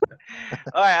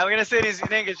 All right, I'm going to say this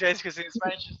in English, guys, because in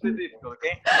Spanish it's too difficult,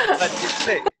 okay? But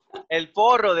say, el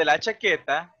forro de la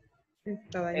chaqueta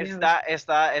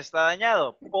está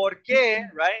dañado. ¿Por qué?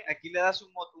 Right? Aquí le das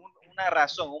una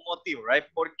razón, un motivo, right?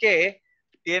 ¿Por qué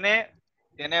tiene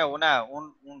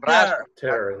un rasgo?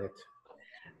 Tear in it.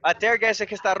 A tear, guys, es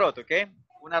que está roto, ¿ok?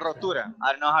 Una rotura.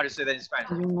 I don't know how to say that in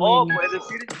Spanish. O puedes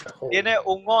decir, tiene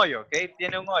un hoyo, ¿ok?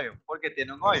 Tiene un hoyo, porque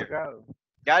tiene un hoyo.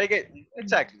 Got it?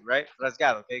 Exactly, right?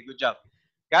 Rasgado, okay, good job.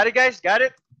 Got it, guys? Got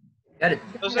it? Got it.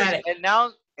 Entonces, el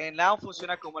noun el noun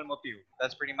funciona como el motivo.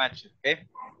 That's pretty much it, okay?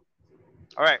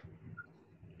 All right.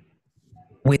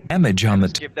 With image on the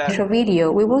Skip that. Intro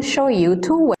video, we will show you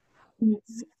two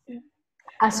ways.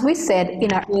 As we said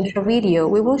in our intro video,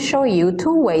 we will show you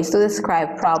two ways to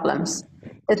describe problems.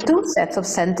 The two sets of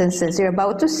sentences you're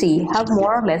about to see have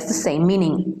more or less the same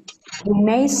meaning. We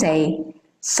may say,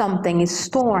 something is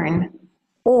torn,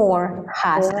 or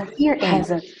has a tear in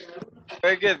it.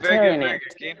 Very good, very good, very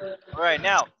good, okay? All right,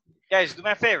 now, guys, do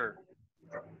me a favor.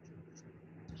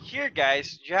 Here,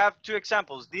 guys, you have two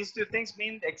examples. These two things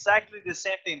mean exactly the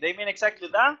same thing. They mean exactly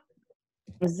The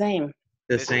same.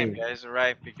 the same, guys, all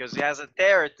right? Because it has a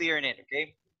tear in it,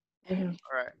 okay? All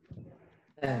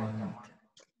right.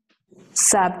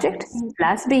 Subject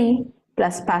plus be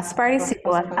plus past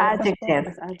participle as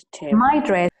adjective. My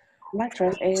dress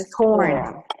is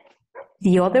torn.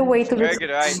 The other way to Very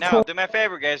good. All right, now do me a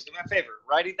favor, guys. Do me a favor.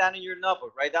 Write it down in your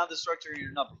notebook. Write down the structure in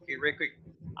your notebook. Okay, real quick.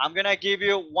 I'm gonna give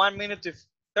you 1 minute to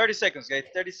 30 seconds, guys.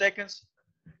 30 seconds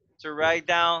to write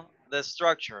down the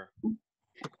structure.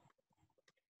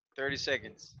 30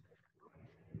 seconds.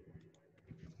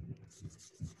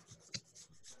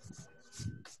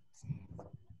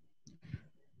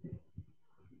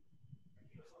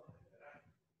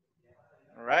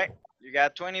 All right, you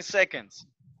got 20 seconds.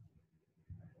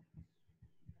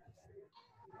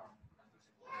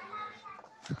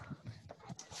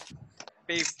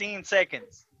 $15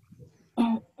 seconds.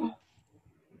 You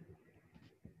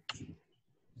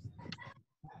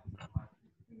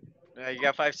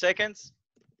got 5 seconds.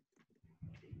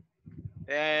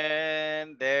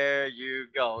 And there you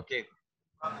go. Okay.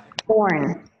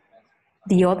 torn.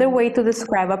 The other way to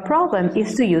describe a problem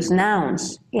is to use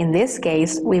nouns. In this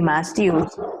case, we must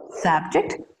use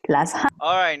subject plus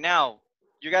All right, now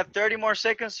you got 30 more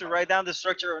seconds to write down the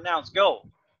structure of nouns. Go.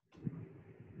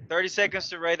 30 seconds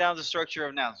to write down the structure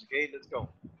of nouns. Okay, let's go.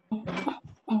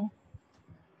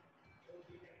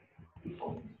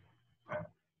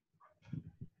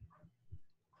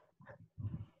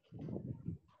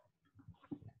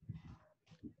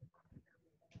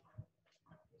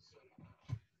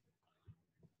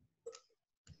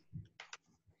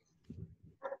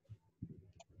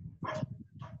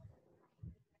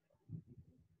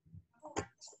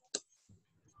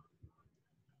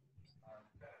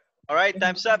 All right,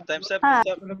 time's up, time's up, time's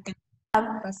up.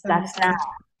 plus noun.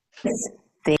 This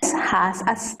has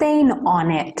a stain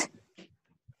on it.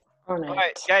 All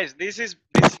right, guys, this is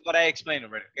what I explained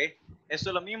already, okay? Esto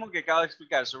es lo mismo que acabo de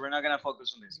explicar, so we're not gonna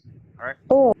focus on this. All right?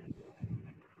 Or,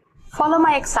 follow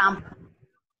my example.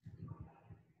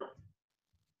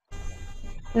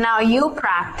 Now you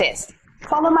practice.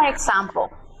 Follow my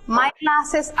example. My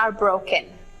glasses are broken.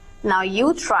 Now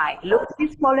you try. Look at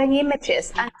these following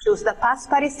images and choose the past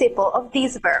participle of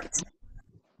these verbs.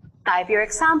 Type your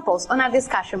examples on a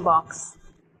discussion box.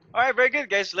 All right, very good,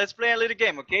 guys. Let's play a little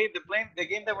game, okay? The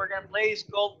game that we're gonna play is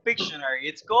called Pictionary.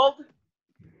 It's called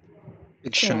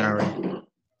Dictionary.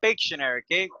 Pictionary,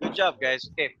 okay? Good job, guys.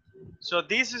 Okay, so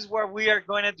this is what we are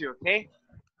going to do, okay?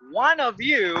 One of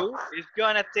you is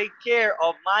gonna take care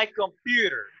of my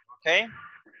computer, okay?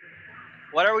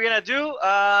 What are we gonna do,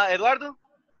 Eduardo?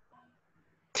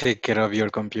 Take care of your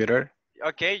computer.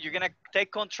 Okay, you're gonna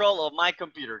take control of my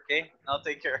computer, okay? I'll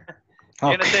take care.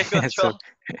 You're gonna take Okay, control. so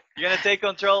You're gonna take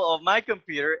control of my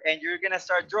computer and you're gonna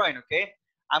start drawing, okay?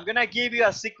 I'm gonna give you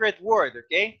a secret word,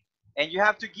 okay? And you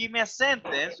have to give me a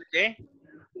sentence, okay?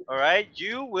 All right,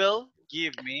 you will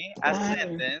give me a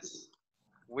sentence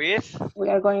with We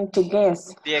are going to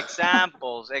guess. the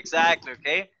examples, exactly,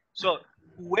 okay? So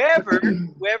whoever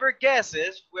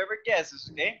guesses,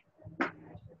 okay?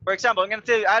 For example, I'm gonna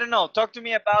tell you, I don't know, talk to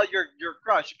me about your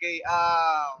crush, okay?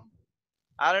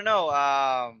 I don't know,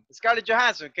 Scarlett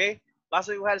Johansson, okay? Last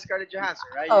time we had Scarlett Johansson,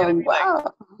 right? You're Oh, gonna be like,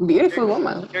 wow. Beautiful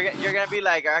woman. you're gonna be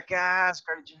like, okay,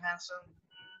 Scarlett Johansson,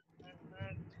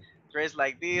 dressed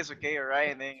like this, okay, all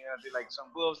right, and then you're gonna do like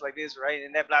some boobs like this, right,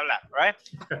 and then blah blah, right?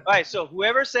 All right, so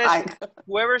whoever says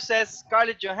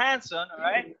Scarlett Johansson, all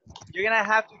right, you're gonna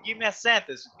have to give me a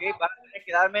sentence, okay? Vas a tener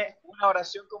que darme una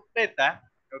oración completa,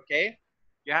 okay?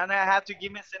 You're gonna have to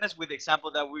give me a sentence with the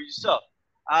example that we just saw.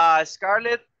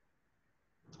 Scarlett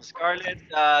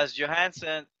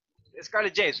Johansson,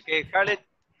 Scarlett Jace, okay?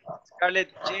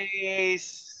 Scarlett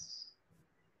Jace,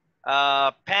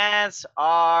 pants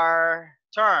are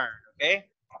torn, okay?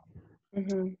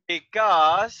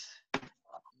 Because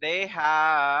they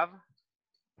have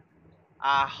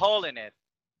a hole in it,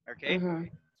 okay?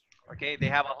 Okay, they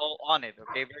have a hole on it,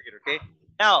 okay? Very good, okay?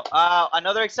 Now,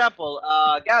 another example,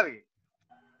 Gabby.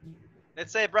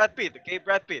 Let's say Brad Pitt, okay?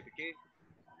 Brad Pitt, okay?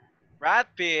 Brad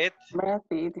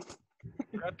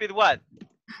Pitt what?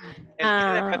 El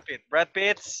qué de Brad Pitt. Brad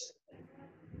Pitt's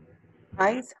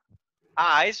Eyes.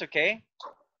 eyes, okay.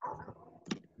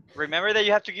 Remember that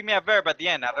you have to give me a verb at the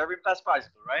end, a verb in past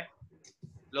participle, right?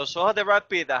 Los ojos de Brad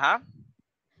Pitt, ajá.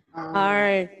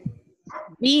 Are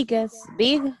big as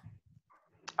big?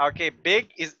 Okay, big,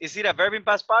 is it a verb in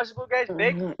past participle, guys?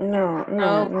 Big? No.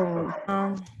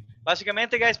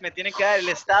 Básicamente, guys, me tienen que dar el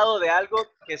estado de algo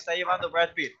que está llevando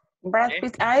Brad Pitt. Brad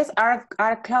Pitt's eyes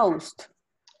are closed.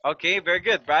 Okay, very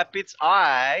good. Brad Pitt's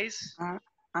eyes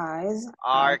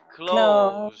are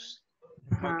closed.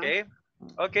 Okay.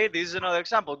 Okay, this is another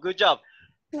example. Good job.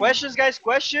 Questions, guys?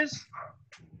 Questions?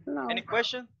 No. Any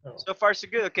question? So far, so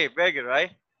good. Okay, very good, right?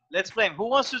 Let's play. Who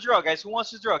wants to draw, guys? Who wants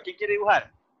to draw? ¿Quién quiere dibujar?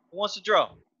 Who wants to draw?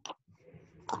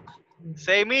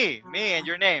 Say me. Me and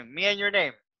your name. Me and your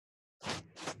name. Who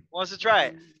wants to try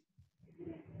it?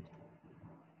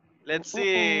 Let's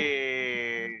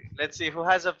see. Let's see who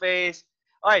has a face.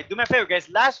 All right, do me a favor, guys.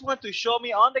 Last one to show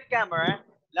me on the camera.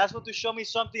 Last one to show me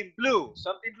something blue.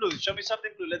 Something blue. Show me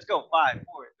something blue. Let's go. 5,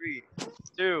 4, 3,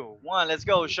 2, 1. Let's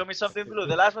go. Show me something blue.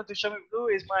 The last one to show me blue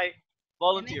is my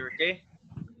volunteer, okay?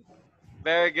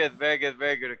 Very good, very good,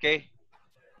 very good, okay?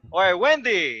 All right,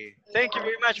 Wendy. Thank you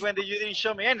very much, Wendy. You didn't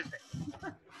show me anything.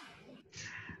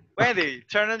 Wendy,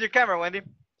 turn on your camera, Wendy.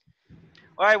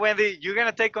 All right, Wendy, you're going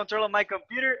to take control of my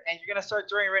computer and you're going to start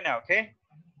drawing right now, okay?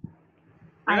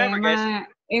 Remember, guys.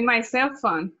 In my cell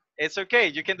phone. It's okay.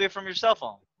 You can do it from your cell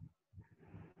phone.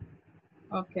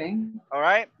 Okay. All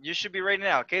right. You should be ready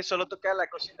now. Okay. Solo tocar la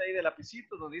cosita ahí del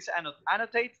lapicito donde dice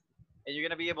annotate, and you're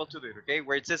gonna be able to do it. Okay.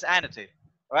 Where it says annotate.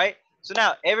 All right. So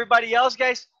now, everybody else,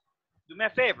 guys, do me a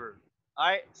favor. All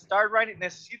right. Start writing.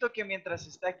 Necesito que mientras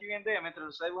se está escribiendo, mientras lo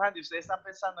está dibujando y ustedes están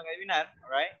pensando en adivinar. All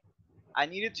right. I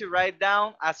need you to write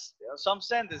down as some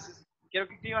sentences. Quiero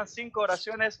que escriban 5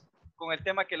 oraciones con el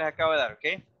tema que les acabo de dar.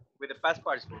 Okay. With the past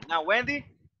participle. Now, Wendy,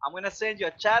 I'm going to send you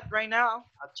a chat right now,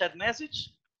 a chat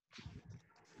message.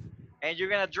 And you're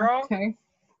going to draw. Okay.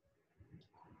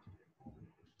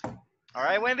 All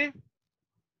right, Wendy?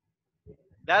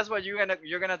 That's what you're going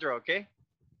to draw, okay?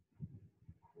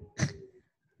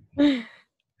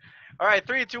 All right,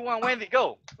 3, 2, 1, Wendy,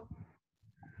 go.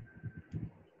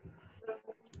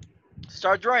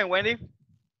 Start drawing, Wendy.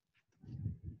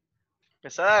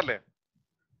 Empieza a darle.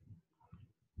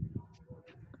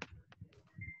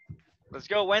 Let's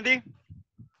go, Wendy.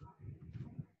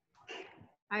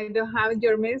 I don't have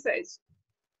your message.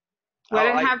 What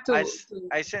I have to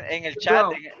I sent en el chat,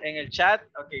 en el chat,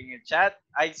 okay, en el chat.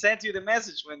 I sent you the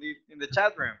message, Wendy, in the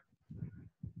chat room.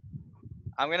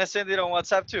 I'm gonna send it on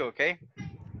WhatsApp too, okay?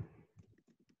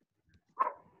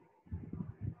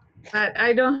 But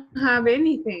I don't have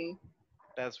anything.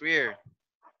 That's weird.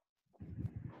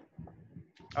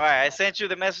 All right, I sent you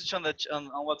the message on the on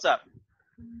WhatsApp.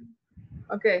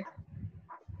 Okay.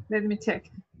 Let me check.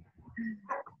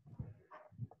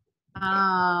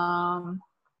 All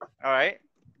right,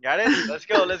 got it? Let's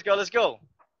go, let's go, let's go.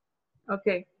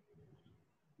 Okay.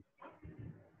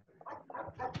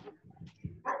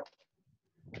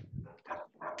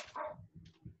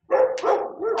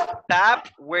 Tap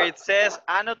where it says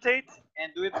annotate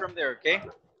and do it from there, okay?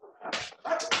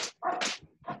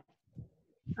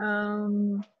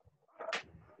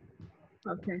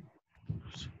 Okay.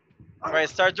 All right,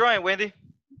 start drawing, Wendy.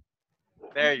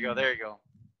 There you go, there you go.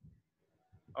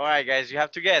 All right, guys, you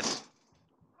have to guess.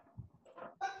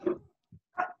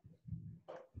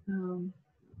 You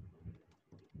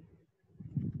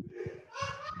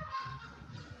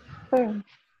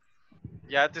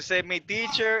have to say me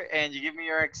teacher and you give me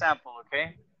your example,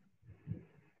 okay?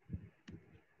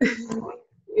 It's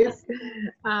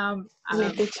hard.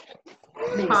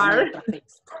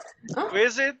 Who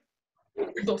is it?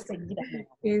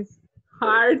 It's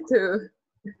hard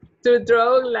to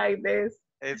draw like this.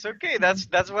 It's okay.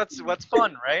 That's what's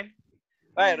fun, right?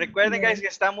 All right. Recuerden, guys, que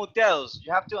están muteados.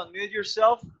 You have to unmute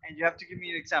yourself and you have to give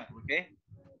me the example, okay?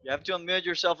 You have to unmute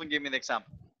yourself and give me the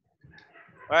example.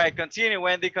 All right. Continue,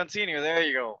 Wendy. Continue. There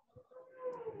you go.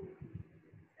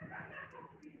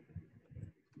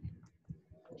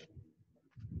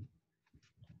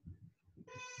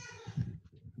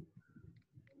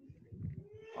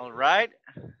 All right.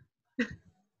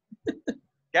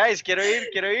 Guys, quiero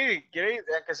ir, que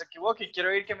se equivoquen,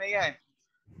 quiero ir que me digan.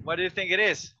 What do you think it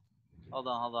is? Hold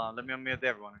on. Let me unmute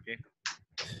everyone, okay?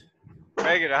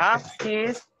 Very good, huh?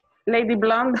 Yes, Lady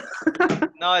Blonde.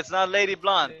 No, it's not Lady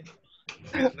Blonde.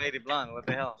 It's Lady Blonde, what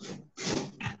the hell?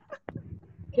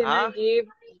 Can I give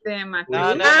them a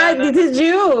No, this is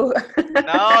you.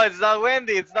 No, it's not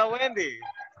Wendy. It's not Wendy.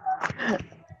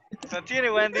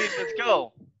 Continue, Wendy. Let's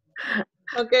go.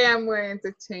 Okay, I'm going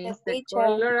to change the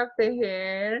color of the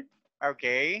hair.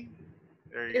 Okay.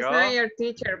 There you It's go. not your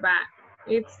teacher, but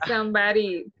it's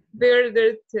somebody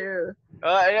further too.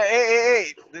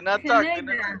 Hey. Do not talk. Do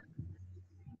not talk.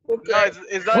 No,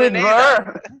 it's not With an Ada.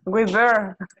 Burr. With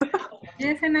Burr.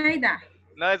 Yes, Enaida.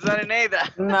 No, it's not an Ada.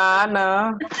 No.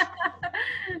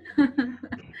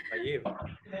 Naive.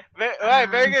 Right,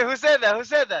 very good. Who said that? Who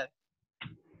said that?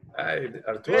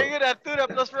 Arturo. Very good, Arturo.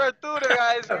 Plus for Arturo,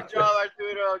 guys. Good job,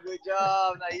 Arturo. Good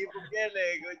job. Naive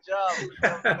Bukele. Good job.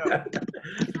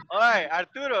 All right,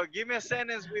 Arturo, give me a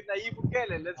sentence with Nayib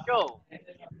Bukele. Let's go.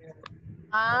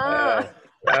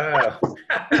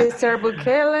 Mr.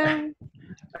 Bukele.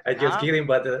 I just kidding,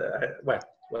 but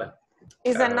well.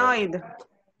 Is annoyed.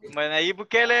 Nayib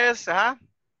Bukele is,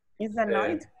 Is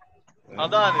annoyed.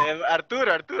 Hold on,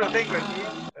 Arturo, think with me.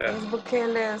 Is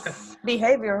Bukele's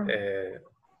behavior.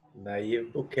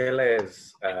 Nayib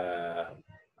Bukele's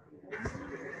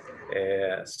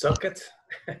socket.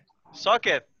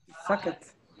 Socket.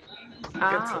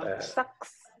 Sucks.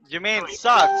 You mean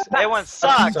sucks? Everyone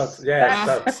sucks. Sucks. Yeah,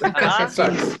 sucks.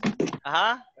 Sucks.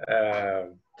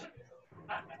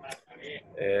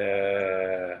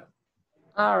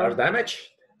 Are damaged?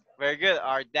 Very good.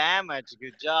 Are damaged.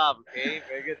 Good job. Okay,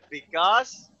 very good.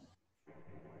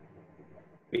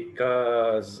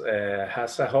 Because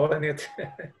has a hole in it.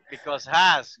 Because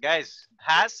has, guys,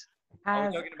 has. Are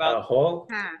we talking about a hole?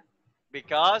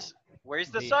 Because where's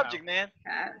the subject, man?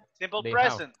 Simple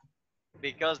present.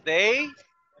 Because they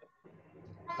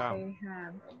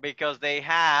because they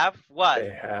have what?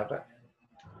 They have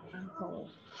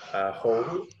a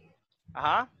hole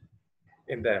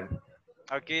in them.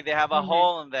 Okay, they have a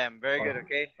hole in them. Very good,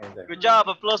 okay? Good job.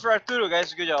 Applause for Arturo,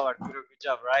 guys. Good job, Arturo. Good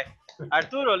job, right?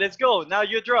 Arturo, let's go. Now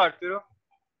you draw, Arturo.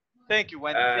 Thank you,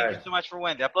 Wendy. Thank you so much for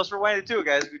Wendy. Applause for Wendy too,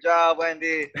 guys. Good job,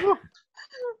 Wendy.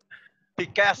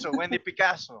 Picasso, Wendy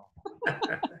Picasso.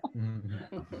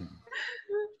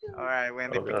 All right,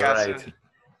 Wendy Picasso.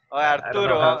 All right,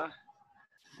 Arturo.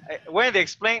 Wendy,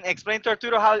 explain to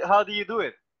Arturo how do you do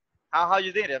it? How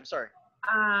you did it? I'm sorry.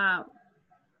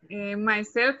 In my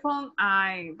cell phone,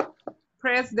 I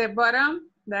press the button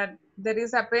that there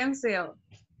is a pencil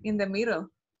in the middle.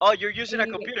 Oh, you're using a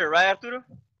computer, right, Arturo?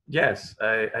 Yes,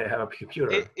 I have a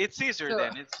computer. It's easier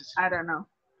then. It's I don't know.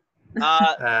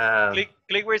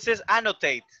 Click where it says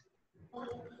annotate.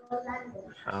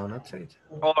 Annotate.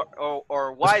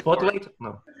 Or whiteboard. Spotlight?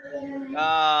 No.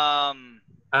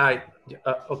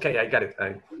 Okay, I got it.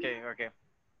 Okay.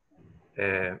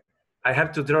 I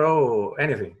have to draw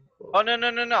anything. Oh, no.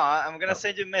 I'm going to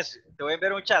send you a message. Te voy a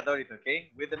enviar un chat ahorita,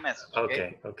 okay? With the message,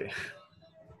 okay? Okay.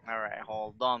 All right,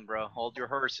 hold on, bro. Hold your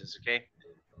horses, okay?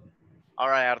 All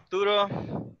right, Arturo.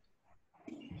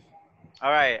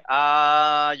 All right,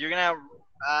 you're going to,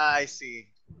 I see.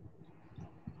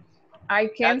 I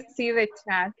can see the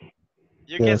chat.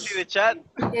 You can see the chat?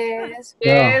 Yes.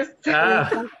 Yeah.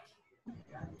 Yes.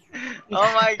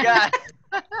 Oh my God.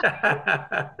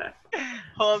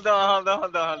 Hold on.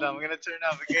 I'm gonna turn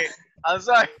off, okay? I'm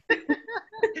sorry.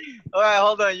 All right,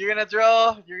 hold on. You're gonna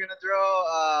draw.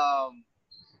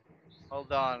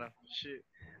 Hold on. Shoot.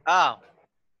 Got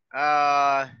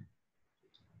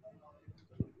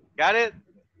it?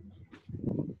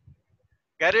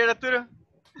 Got it, Arturo?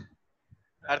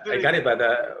 I got it, but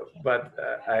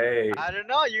I don't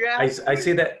know. You I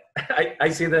see that I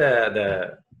see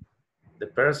the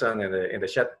person in the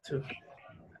chat too.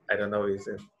 I don't know if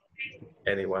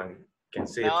anyone can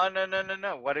see it.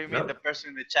 No. What do you mean, the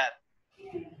person in the chat?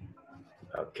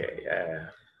 Okay.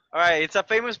 All right, it's a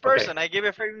famous person. Okay. I gave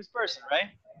a famous person,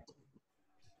 right?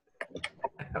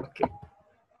 Okay.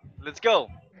 Let's go.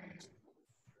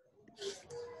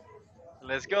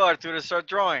 Let's go, Arturo. Start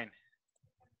drawing.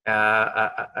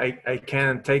 I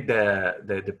can take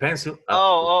the pencil.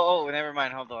 Oh, never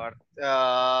mind. Hold on.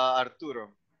 Arturo.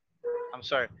 I'm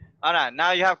sorry. Ana,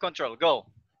 now you have control. Go.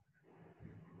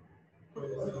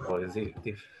 Oh, it's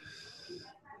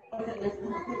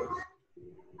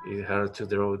hard to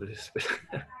draw this.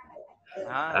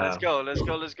 Let's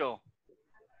go.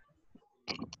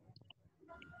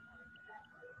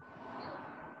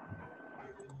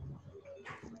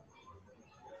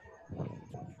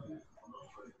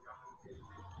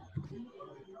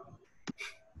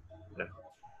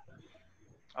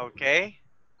 Okay.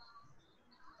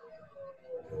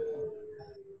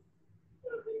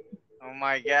 Oh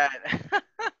my God.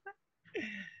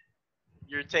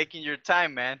 You're taking your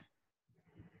time, man.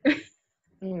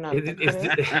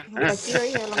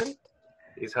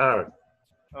 It's hard.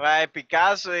 Right,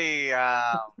 Picasso y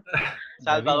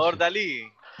Salvador Dalí.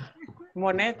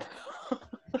 Monet.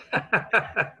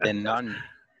 The Nun.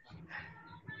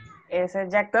 Ese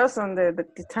Jack Dawson de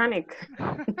Titanic.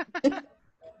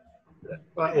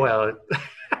 Well,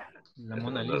 La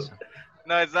Mona Lisa.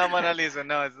 No, it's not Mona Lisa.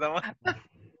 No, it's not.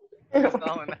 It's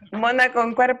not Mona. Mona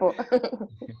con cuerpo.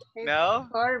 No.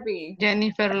 Corby.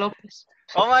 Jennifer Lopez.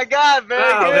 Oh my God! Very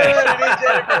Oh, good. okay. It is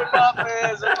Jennifer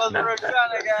Lopez. It was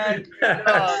Roxana, guys. Good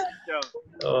job. Good job.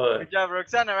 Oh, Good job,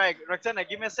 Roxana. Right, Roxana,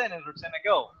 give me a sentence. Roxana,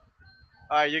 go. All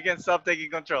right, you can stop taking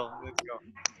control. Let's go.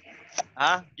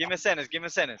 Huh? Give me a sentence. Give me a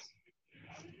sentence.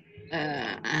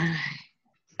 I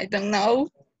don't know.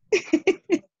 I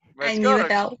Let's need go.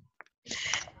 help.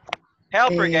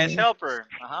 Help her, guys. Uh, Help her.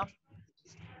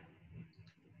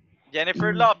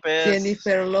 Jennifer Lopez.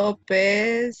 Jennifer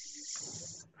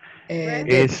Lopez.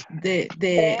 Dress. The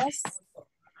Dress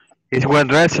Is well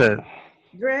dressed.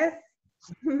 Dress.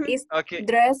 is Okay.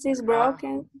 dress is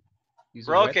broken. Is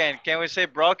wet. Broken. Can we say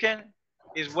broken?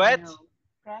 Is wet?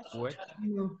 Wet.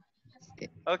 No.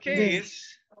 Okay. Is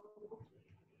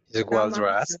well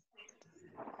dressed.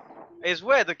 It's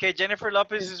wet. Okay. Jennifer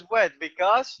Lopez is wet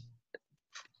because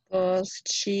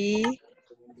she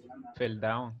Fell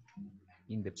down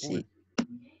in the pool.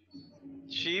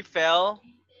 she fell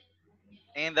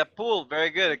in the pool. Very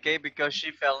good. Okay. Because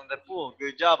she fell in the pool.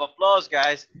 Good job. Applause,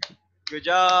 guys. Good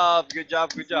job. Good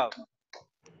job. Good job.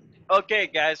 Okay,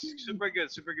 guys. Super good.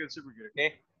 Super good. Super good.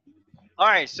 Okay. All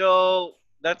right. So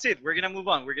that's it. We're going to move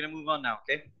on. We're going to move on now.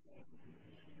 Okay.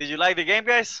 Did you like the game,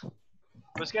 guys?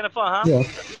 It was kind of fun, huh? Yeah.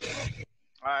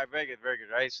 All right. Very good. Very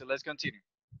good. All right. So let's continue.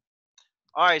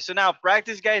 All right. So now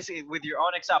practice, guys, with your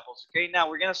own examples. Okay. Now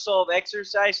we're going to solve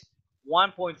exercise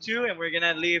 1.2 and we're going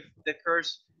to leave the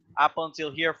course up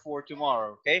until here for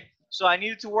tomorrow. Okay. So I need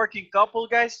you to work in couple,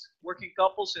 guys. Work in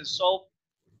couples and solve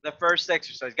the first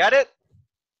exercise. Got it?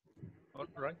 All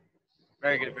right.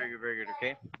 Very good, very good, very good.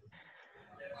 Okay.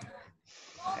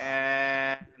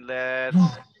 And let's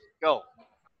go.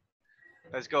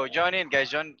 Let's go. Join in, guys.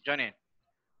 Join in.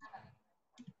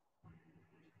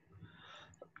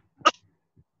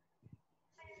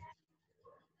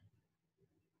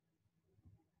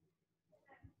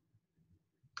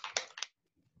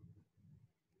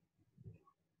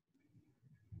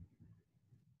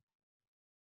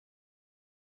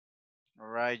 All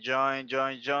right. Join,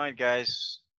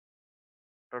 guys.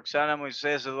 Roxana,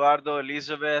 Moises, Eduardo,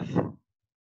 Elizabeth.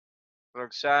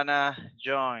 Roxana,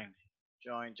 join.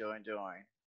 Join.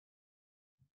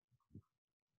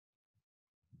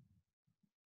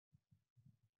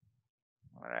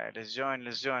 All right. Let's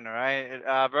join. All right.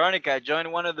 Veronica,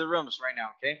 join one of the rooms right now.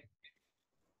 Okay.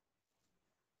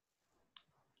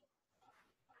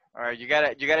 All right. You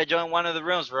gotta join one of the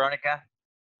rooms, Veronica.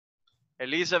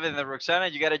 Elizabeth and Roxana,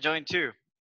 you gotta join too.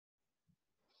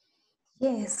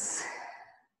 Yes,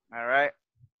 All right.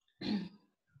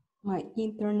 my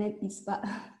internet is bad.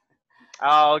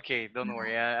 Oh, okay. Don't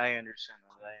worry. I understand.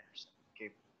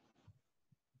 Okay.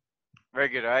 Very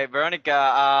good. All right, Veronica.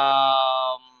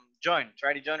 Join.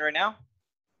 Try to join right now.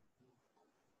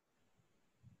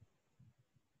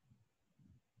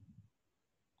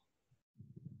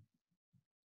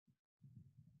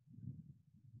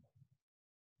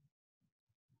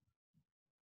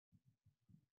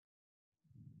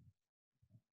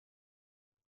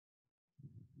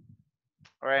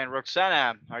 All right, and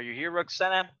Roxana, are you here,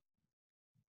 Roxana?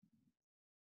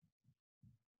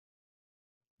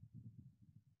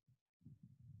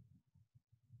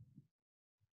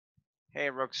 Hey,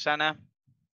 Roxana.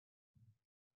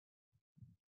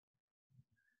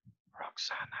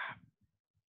 Roxana.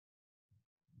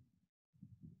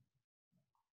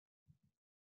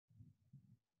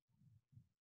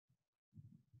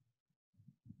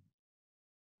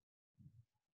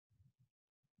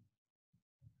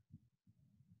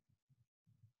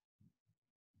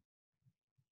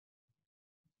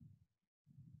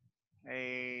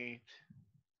 Eight.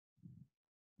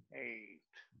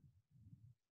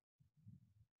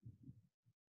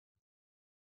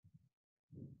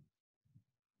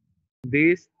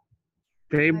 This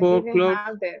I table didn't clock.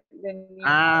 have the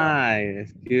new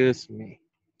Excuse me.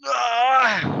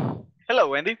 Hello,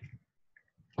 Wendy.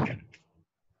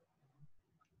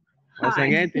 Once Hi.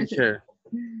 again, teacher.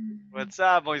 What's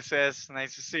up, Moises?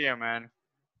 Nice to see you, man.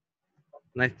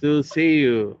 Nice to see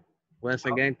you. Once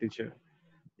again, teacher.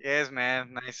 Yes,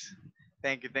 man. Nice.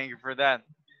 Thank you for that.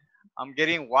 I'm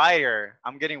getting whiter.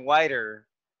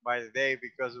 By the day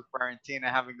because of quarantine. I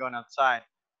haven't gone outside.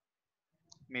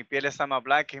 Mi piel está más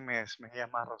blanca y mis mejillas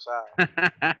más rosadas.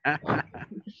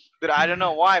 Dude, I don't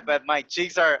know why, but my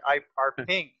cheeks are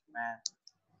pink, man.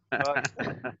 But,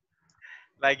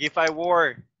 like if I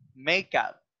wore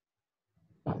makeup.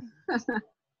 But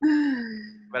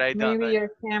I don't. Maybe your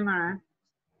camera.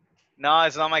 No,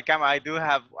 it's not my camera. I do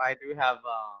have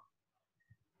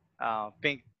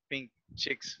pink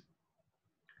cheeks.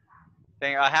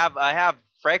 Thing I have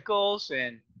freckles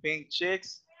and pink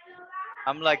cheeks.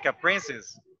 I'm like a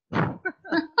princess.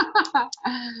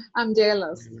 I'm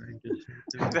jealous.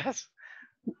 That's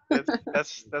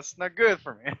that's not good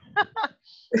for me.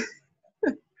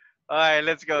 All right,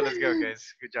 let's go,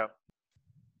 guys. Good job.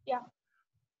 Yeah.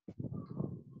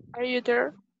 Are you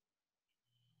there?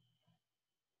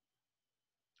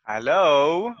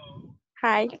 Hello.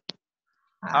 Hi.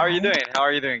 How are you doing? How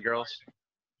are you doing, girls?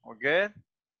 All good?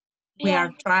 We Yeah.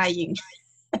 are trying.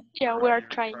 Yeah, we are You're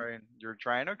trying. You're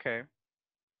trying. Okay.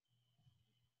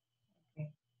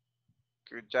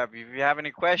 Good job. If you have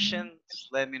any questions,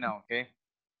 let me know. Okay.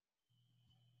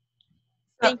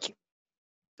 Thank you.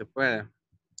 Se puede.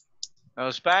 No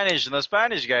Spanish. No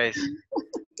Spanish, guys.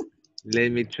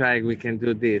 Let me try. We can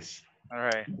do this. All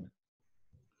right.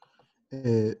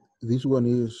 This one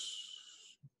is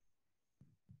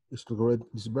to correct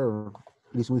this verb.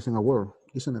 It's missing a word,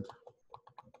 isn't it?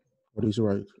 What is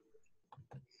right?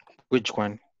 Which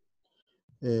one?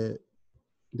 The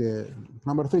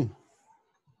number 3.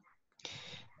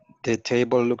 The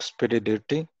table looks pretty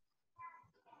dirty.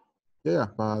 Yeah,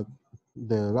 but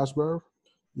the last verb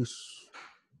it's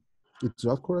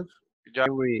not correct. Good job.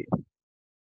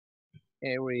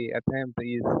 Every attempt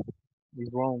is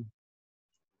wrong.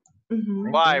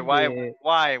 Why? The,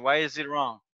 Why is it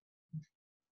wrong?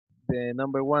 the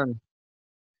number one.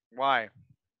 Why?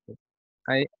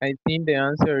 I think the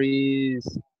answer is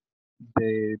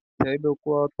the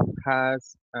tablecloth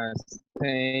has a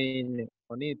stain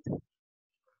on it,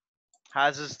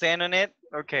 Has a stain on it?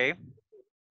 Okay.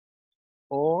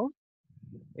 or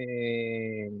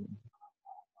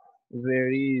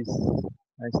there is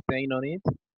a stain on it,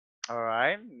 All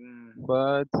right.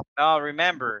 but Now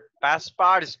remember, past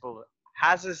participle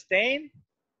has a stain.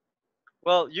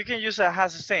 Well, you can use a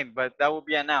has a stain, but that would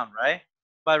be a noun, right?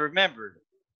 But remember,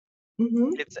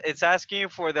 it's asking you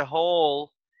for the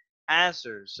whole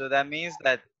answer, so that means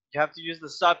that you have to use the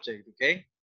subject. Okay.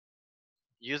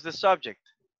 Use the subject.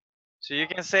 So you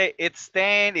can say it's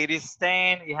stained, it is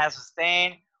stained, it has a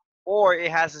stain, or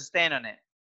it has a stain on it.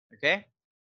 Okay?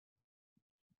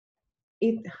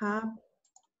 It have.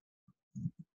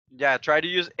 Yeah, try to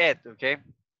use it, okay?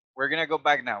 We're gonna go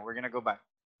back now. We're gonna go back.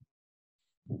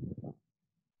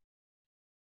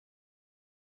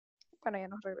 Bueno, ya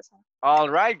nos regresamos. All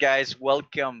right, guys,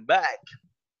 welcome back.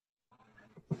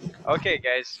 Okay,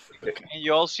 guys, can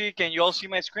you all see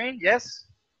my screen? Yes?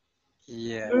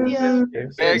 Yeah. Yeah.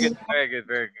 Yes. Very good, very good,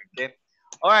 very good. Okay.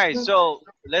 All right, so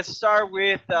let's start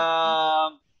with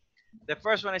the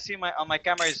first one I see on my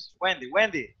camera is Wendy.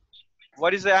 Wendy,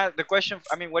 what is the question?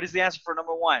 I mean, what is the answer for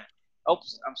number 1?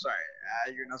 Oops, I'm sorry.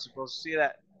 You're not supposed to see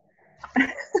that.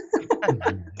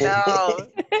 No.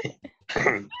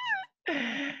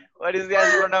 What is the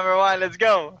answer for number 1? Let's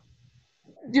go.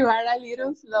 You are a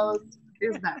little slow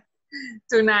is that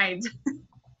tonight.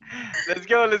 Let's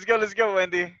go,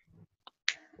 Wendy.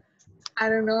 I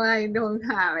don't know. I don't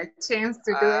have a chance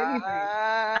to do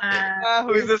anything.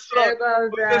 Who's the slow? About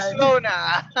Who's the that. slow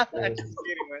now? Just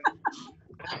kidding, Wendy.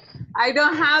 I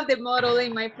don't have the model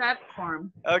in my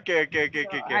platform. Okay.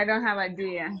 I don't have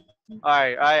idea. All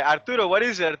right. Arturo, what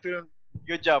is it, Arturo?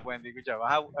 Good job, Wendy. Good job.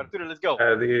 Arturo, let's go.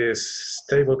 This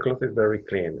tablecloth is very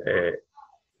clean.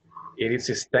 It is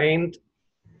stained.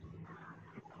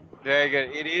 Very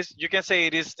good. It is. You can say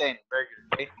it is stained. Very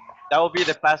good. Okay. That will be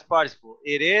the past participle.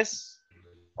 It is,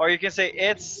 or you can say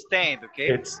it's stained. Okay.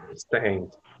 It's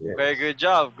stained. Yes. Very good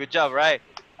job. Good job. Right.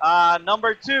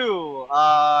 Number 2.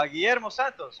 Guillermo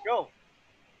Santos. Go.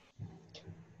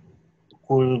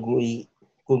 Could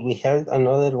we have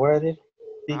another weather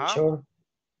picture?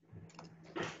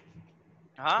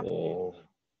 I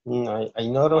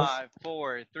noticed. 5,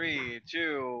 4, 3,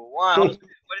 2, 1. What is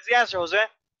the answer, Jose?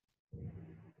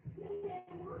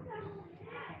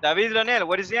 David Leonel,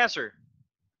 what is the answer?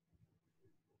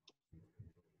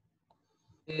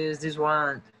 Is this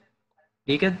one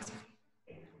leaked?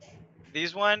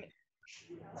 This one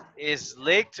is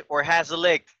leaked or has a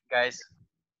leak, guys?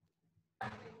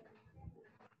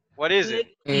 What is it?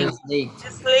 Is leaked.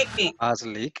 It's leaking. As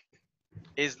leak.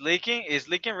 Is leaking? Is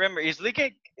leaking? Remember, is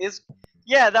leaking? Is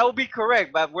yeah, that would be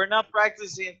correct, but we're not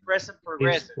practicing present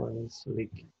progressive. This one is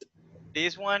leaked.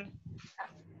 This one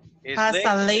is Has leaked.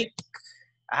 a leak.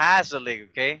 Has a leak.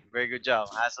 Okay, very good job.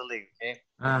 Has a leak. Okay.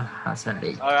 Has a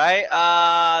leak. All right.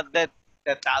 The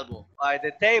table.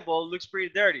 The table looks pretty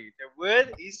dirty.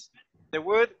 The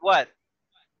wood. What?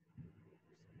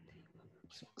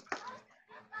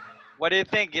 What do you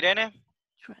think, Irene?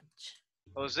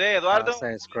 Jose, Eduardo. Has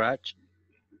a scratch.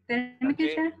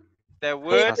 Okay. The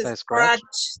wood Has a scratch.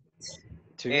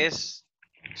 is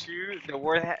to the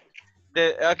word.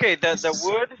 The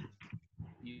wood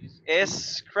is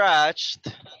scratched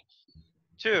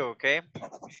too. Okay,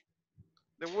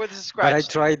 the wood is But I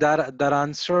scratched. tried that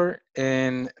answer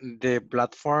and the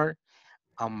platform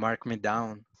marked me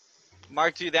down.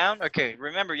 Marked you down. Okay,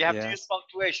 remember you have to use Yes.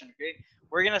 punctuation. Okay,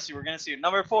 we're gonna see. We're gonna see.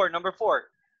 Number four. Number four.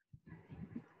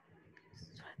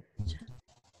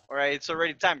 All right, it's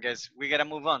already time, guys. We gotta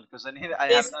move on because I have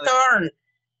It's another. turn.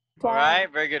 All right,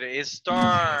 very good. It's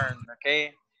turn.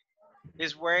 Okay,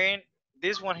 he's wearing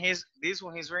this one. He's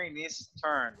wearing his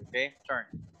turn. Okay, turn.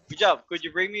 Good job. Could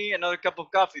you bring me another cup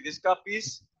of coffee? This cup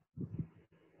is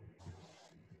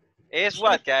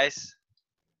what, guys?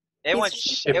 Everyone,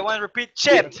 everyone repeat.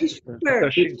 Chipped.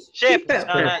 Chipped.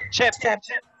 No, no, chipped.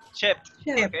 Chipped.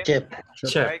 Okay. Chip.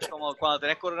 All right, como cuando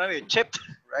tenés coronavirus. Chipped.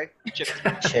 Right.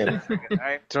 Chipped. Chip. All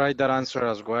right. Tried that answer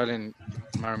as well and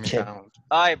marked me down.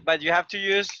 All right, but you have to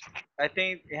use. I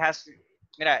think it has to.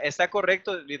 Mira, está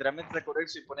correcto, literalmente está correcto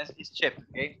si pones is chipped,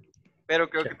 okay? Pero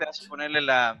creo que te vas a ponerle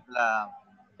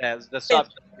the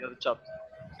subject, the other subject.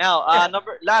 Now,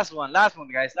 last one,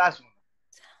 guys, last one.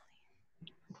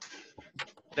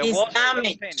 The It's walls are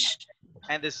damaged. painted,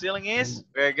 and the ceiling is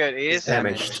very good. Is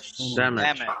Damaged.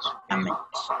 Damaged. Damaged.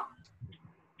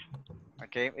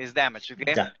 Okay, is damaged.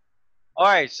 Okay. Yeah. All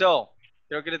right, so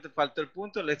creo que le faltó el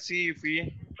punto. Let's see if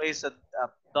we place a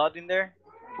dot in there.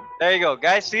 There you go,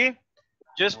 guys. See,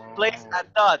 just place a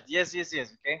dot. Yes, yes,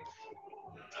 yes. Okay.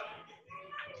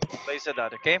 Place a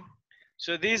dot. Okay.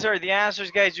 So these are the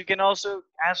answers, guys. You can also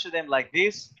answer them like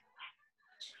this.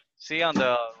 See on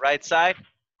the right side,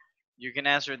 you can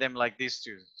answer them like this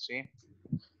too. See.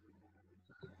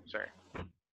 Sorry.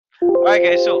 All right,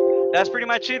 guys. So that's pretty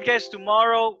much it, guys.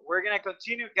 Tomorrow we're gonna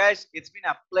continue, guys. It's been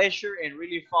a pleasure and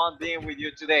really fun being with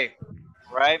you today.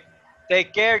 All right.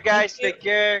 Take care, guys. Take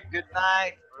care. Good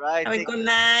night. All right. Have a Take good care.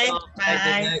 night.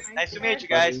 Bye. Nice to meet you,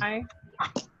 guys. Bye.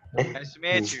 Nice to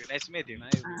meet you. Nice to meet you.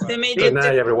 To meet Good you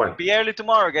night, too. everyone. Be early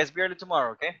tomorrow, guys. Be early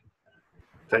tomorrow, okay?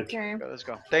 Thank you. Okay. Let's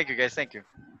go. Thank you, guys. Thank you.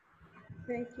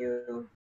 Thank you.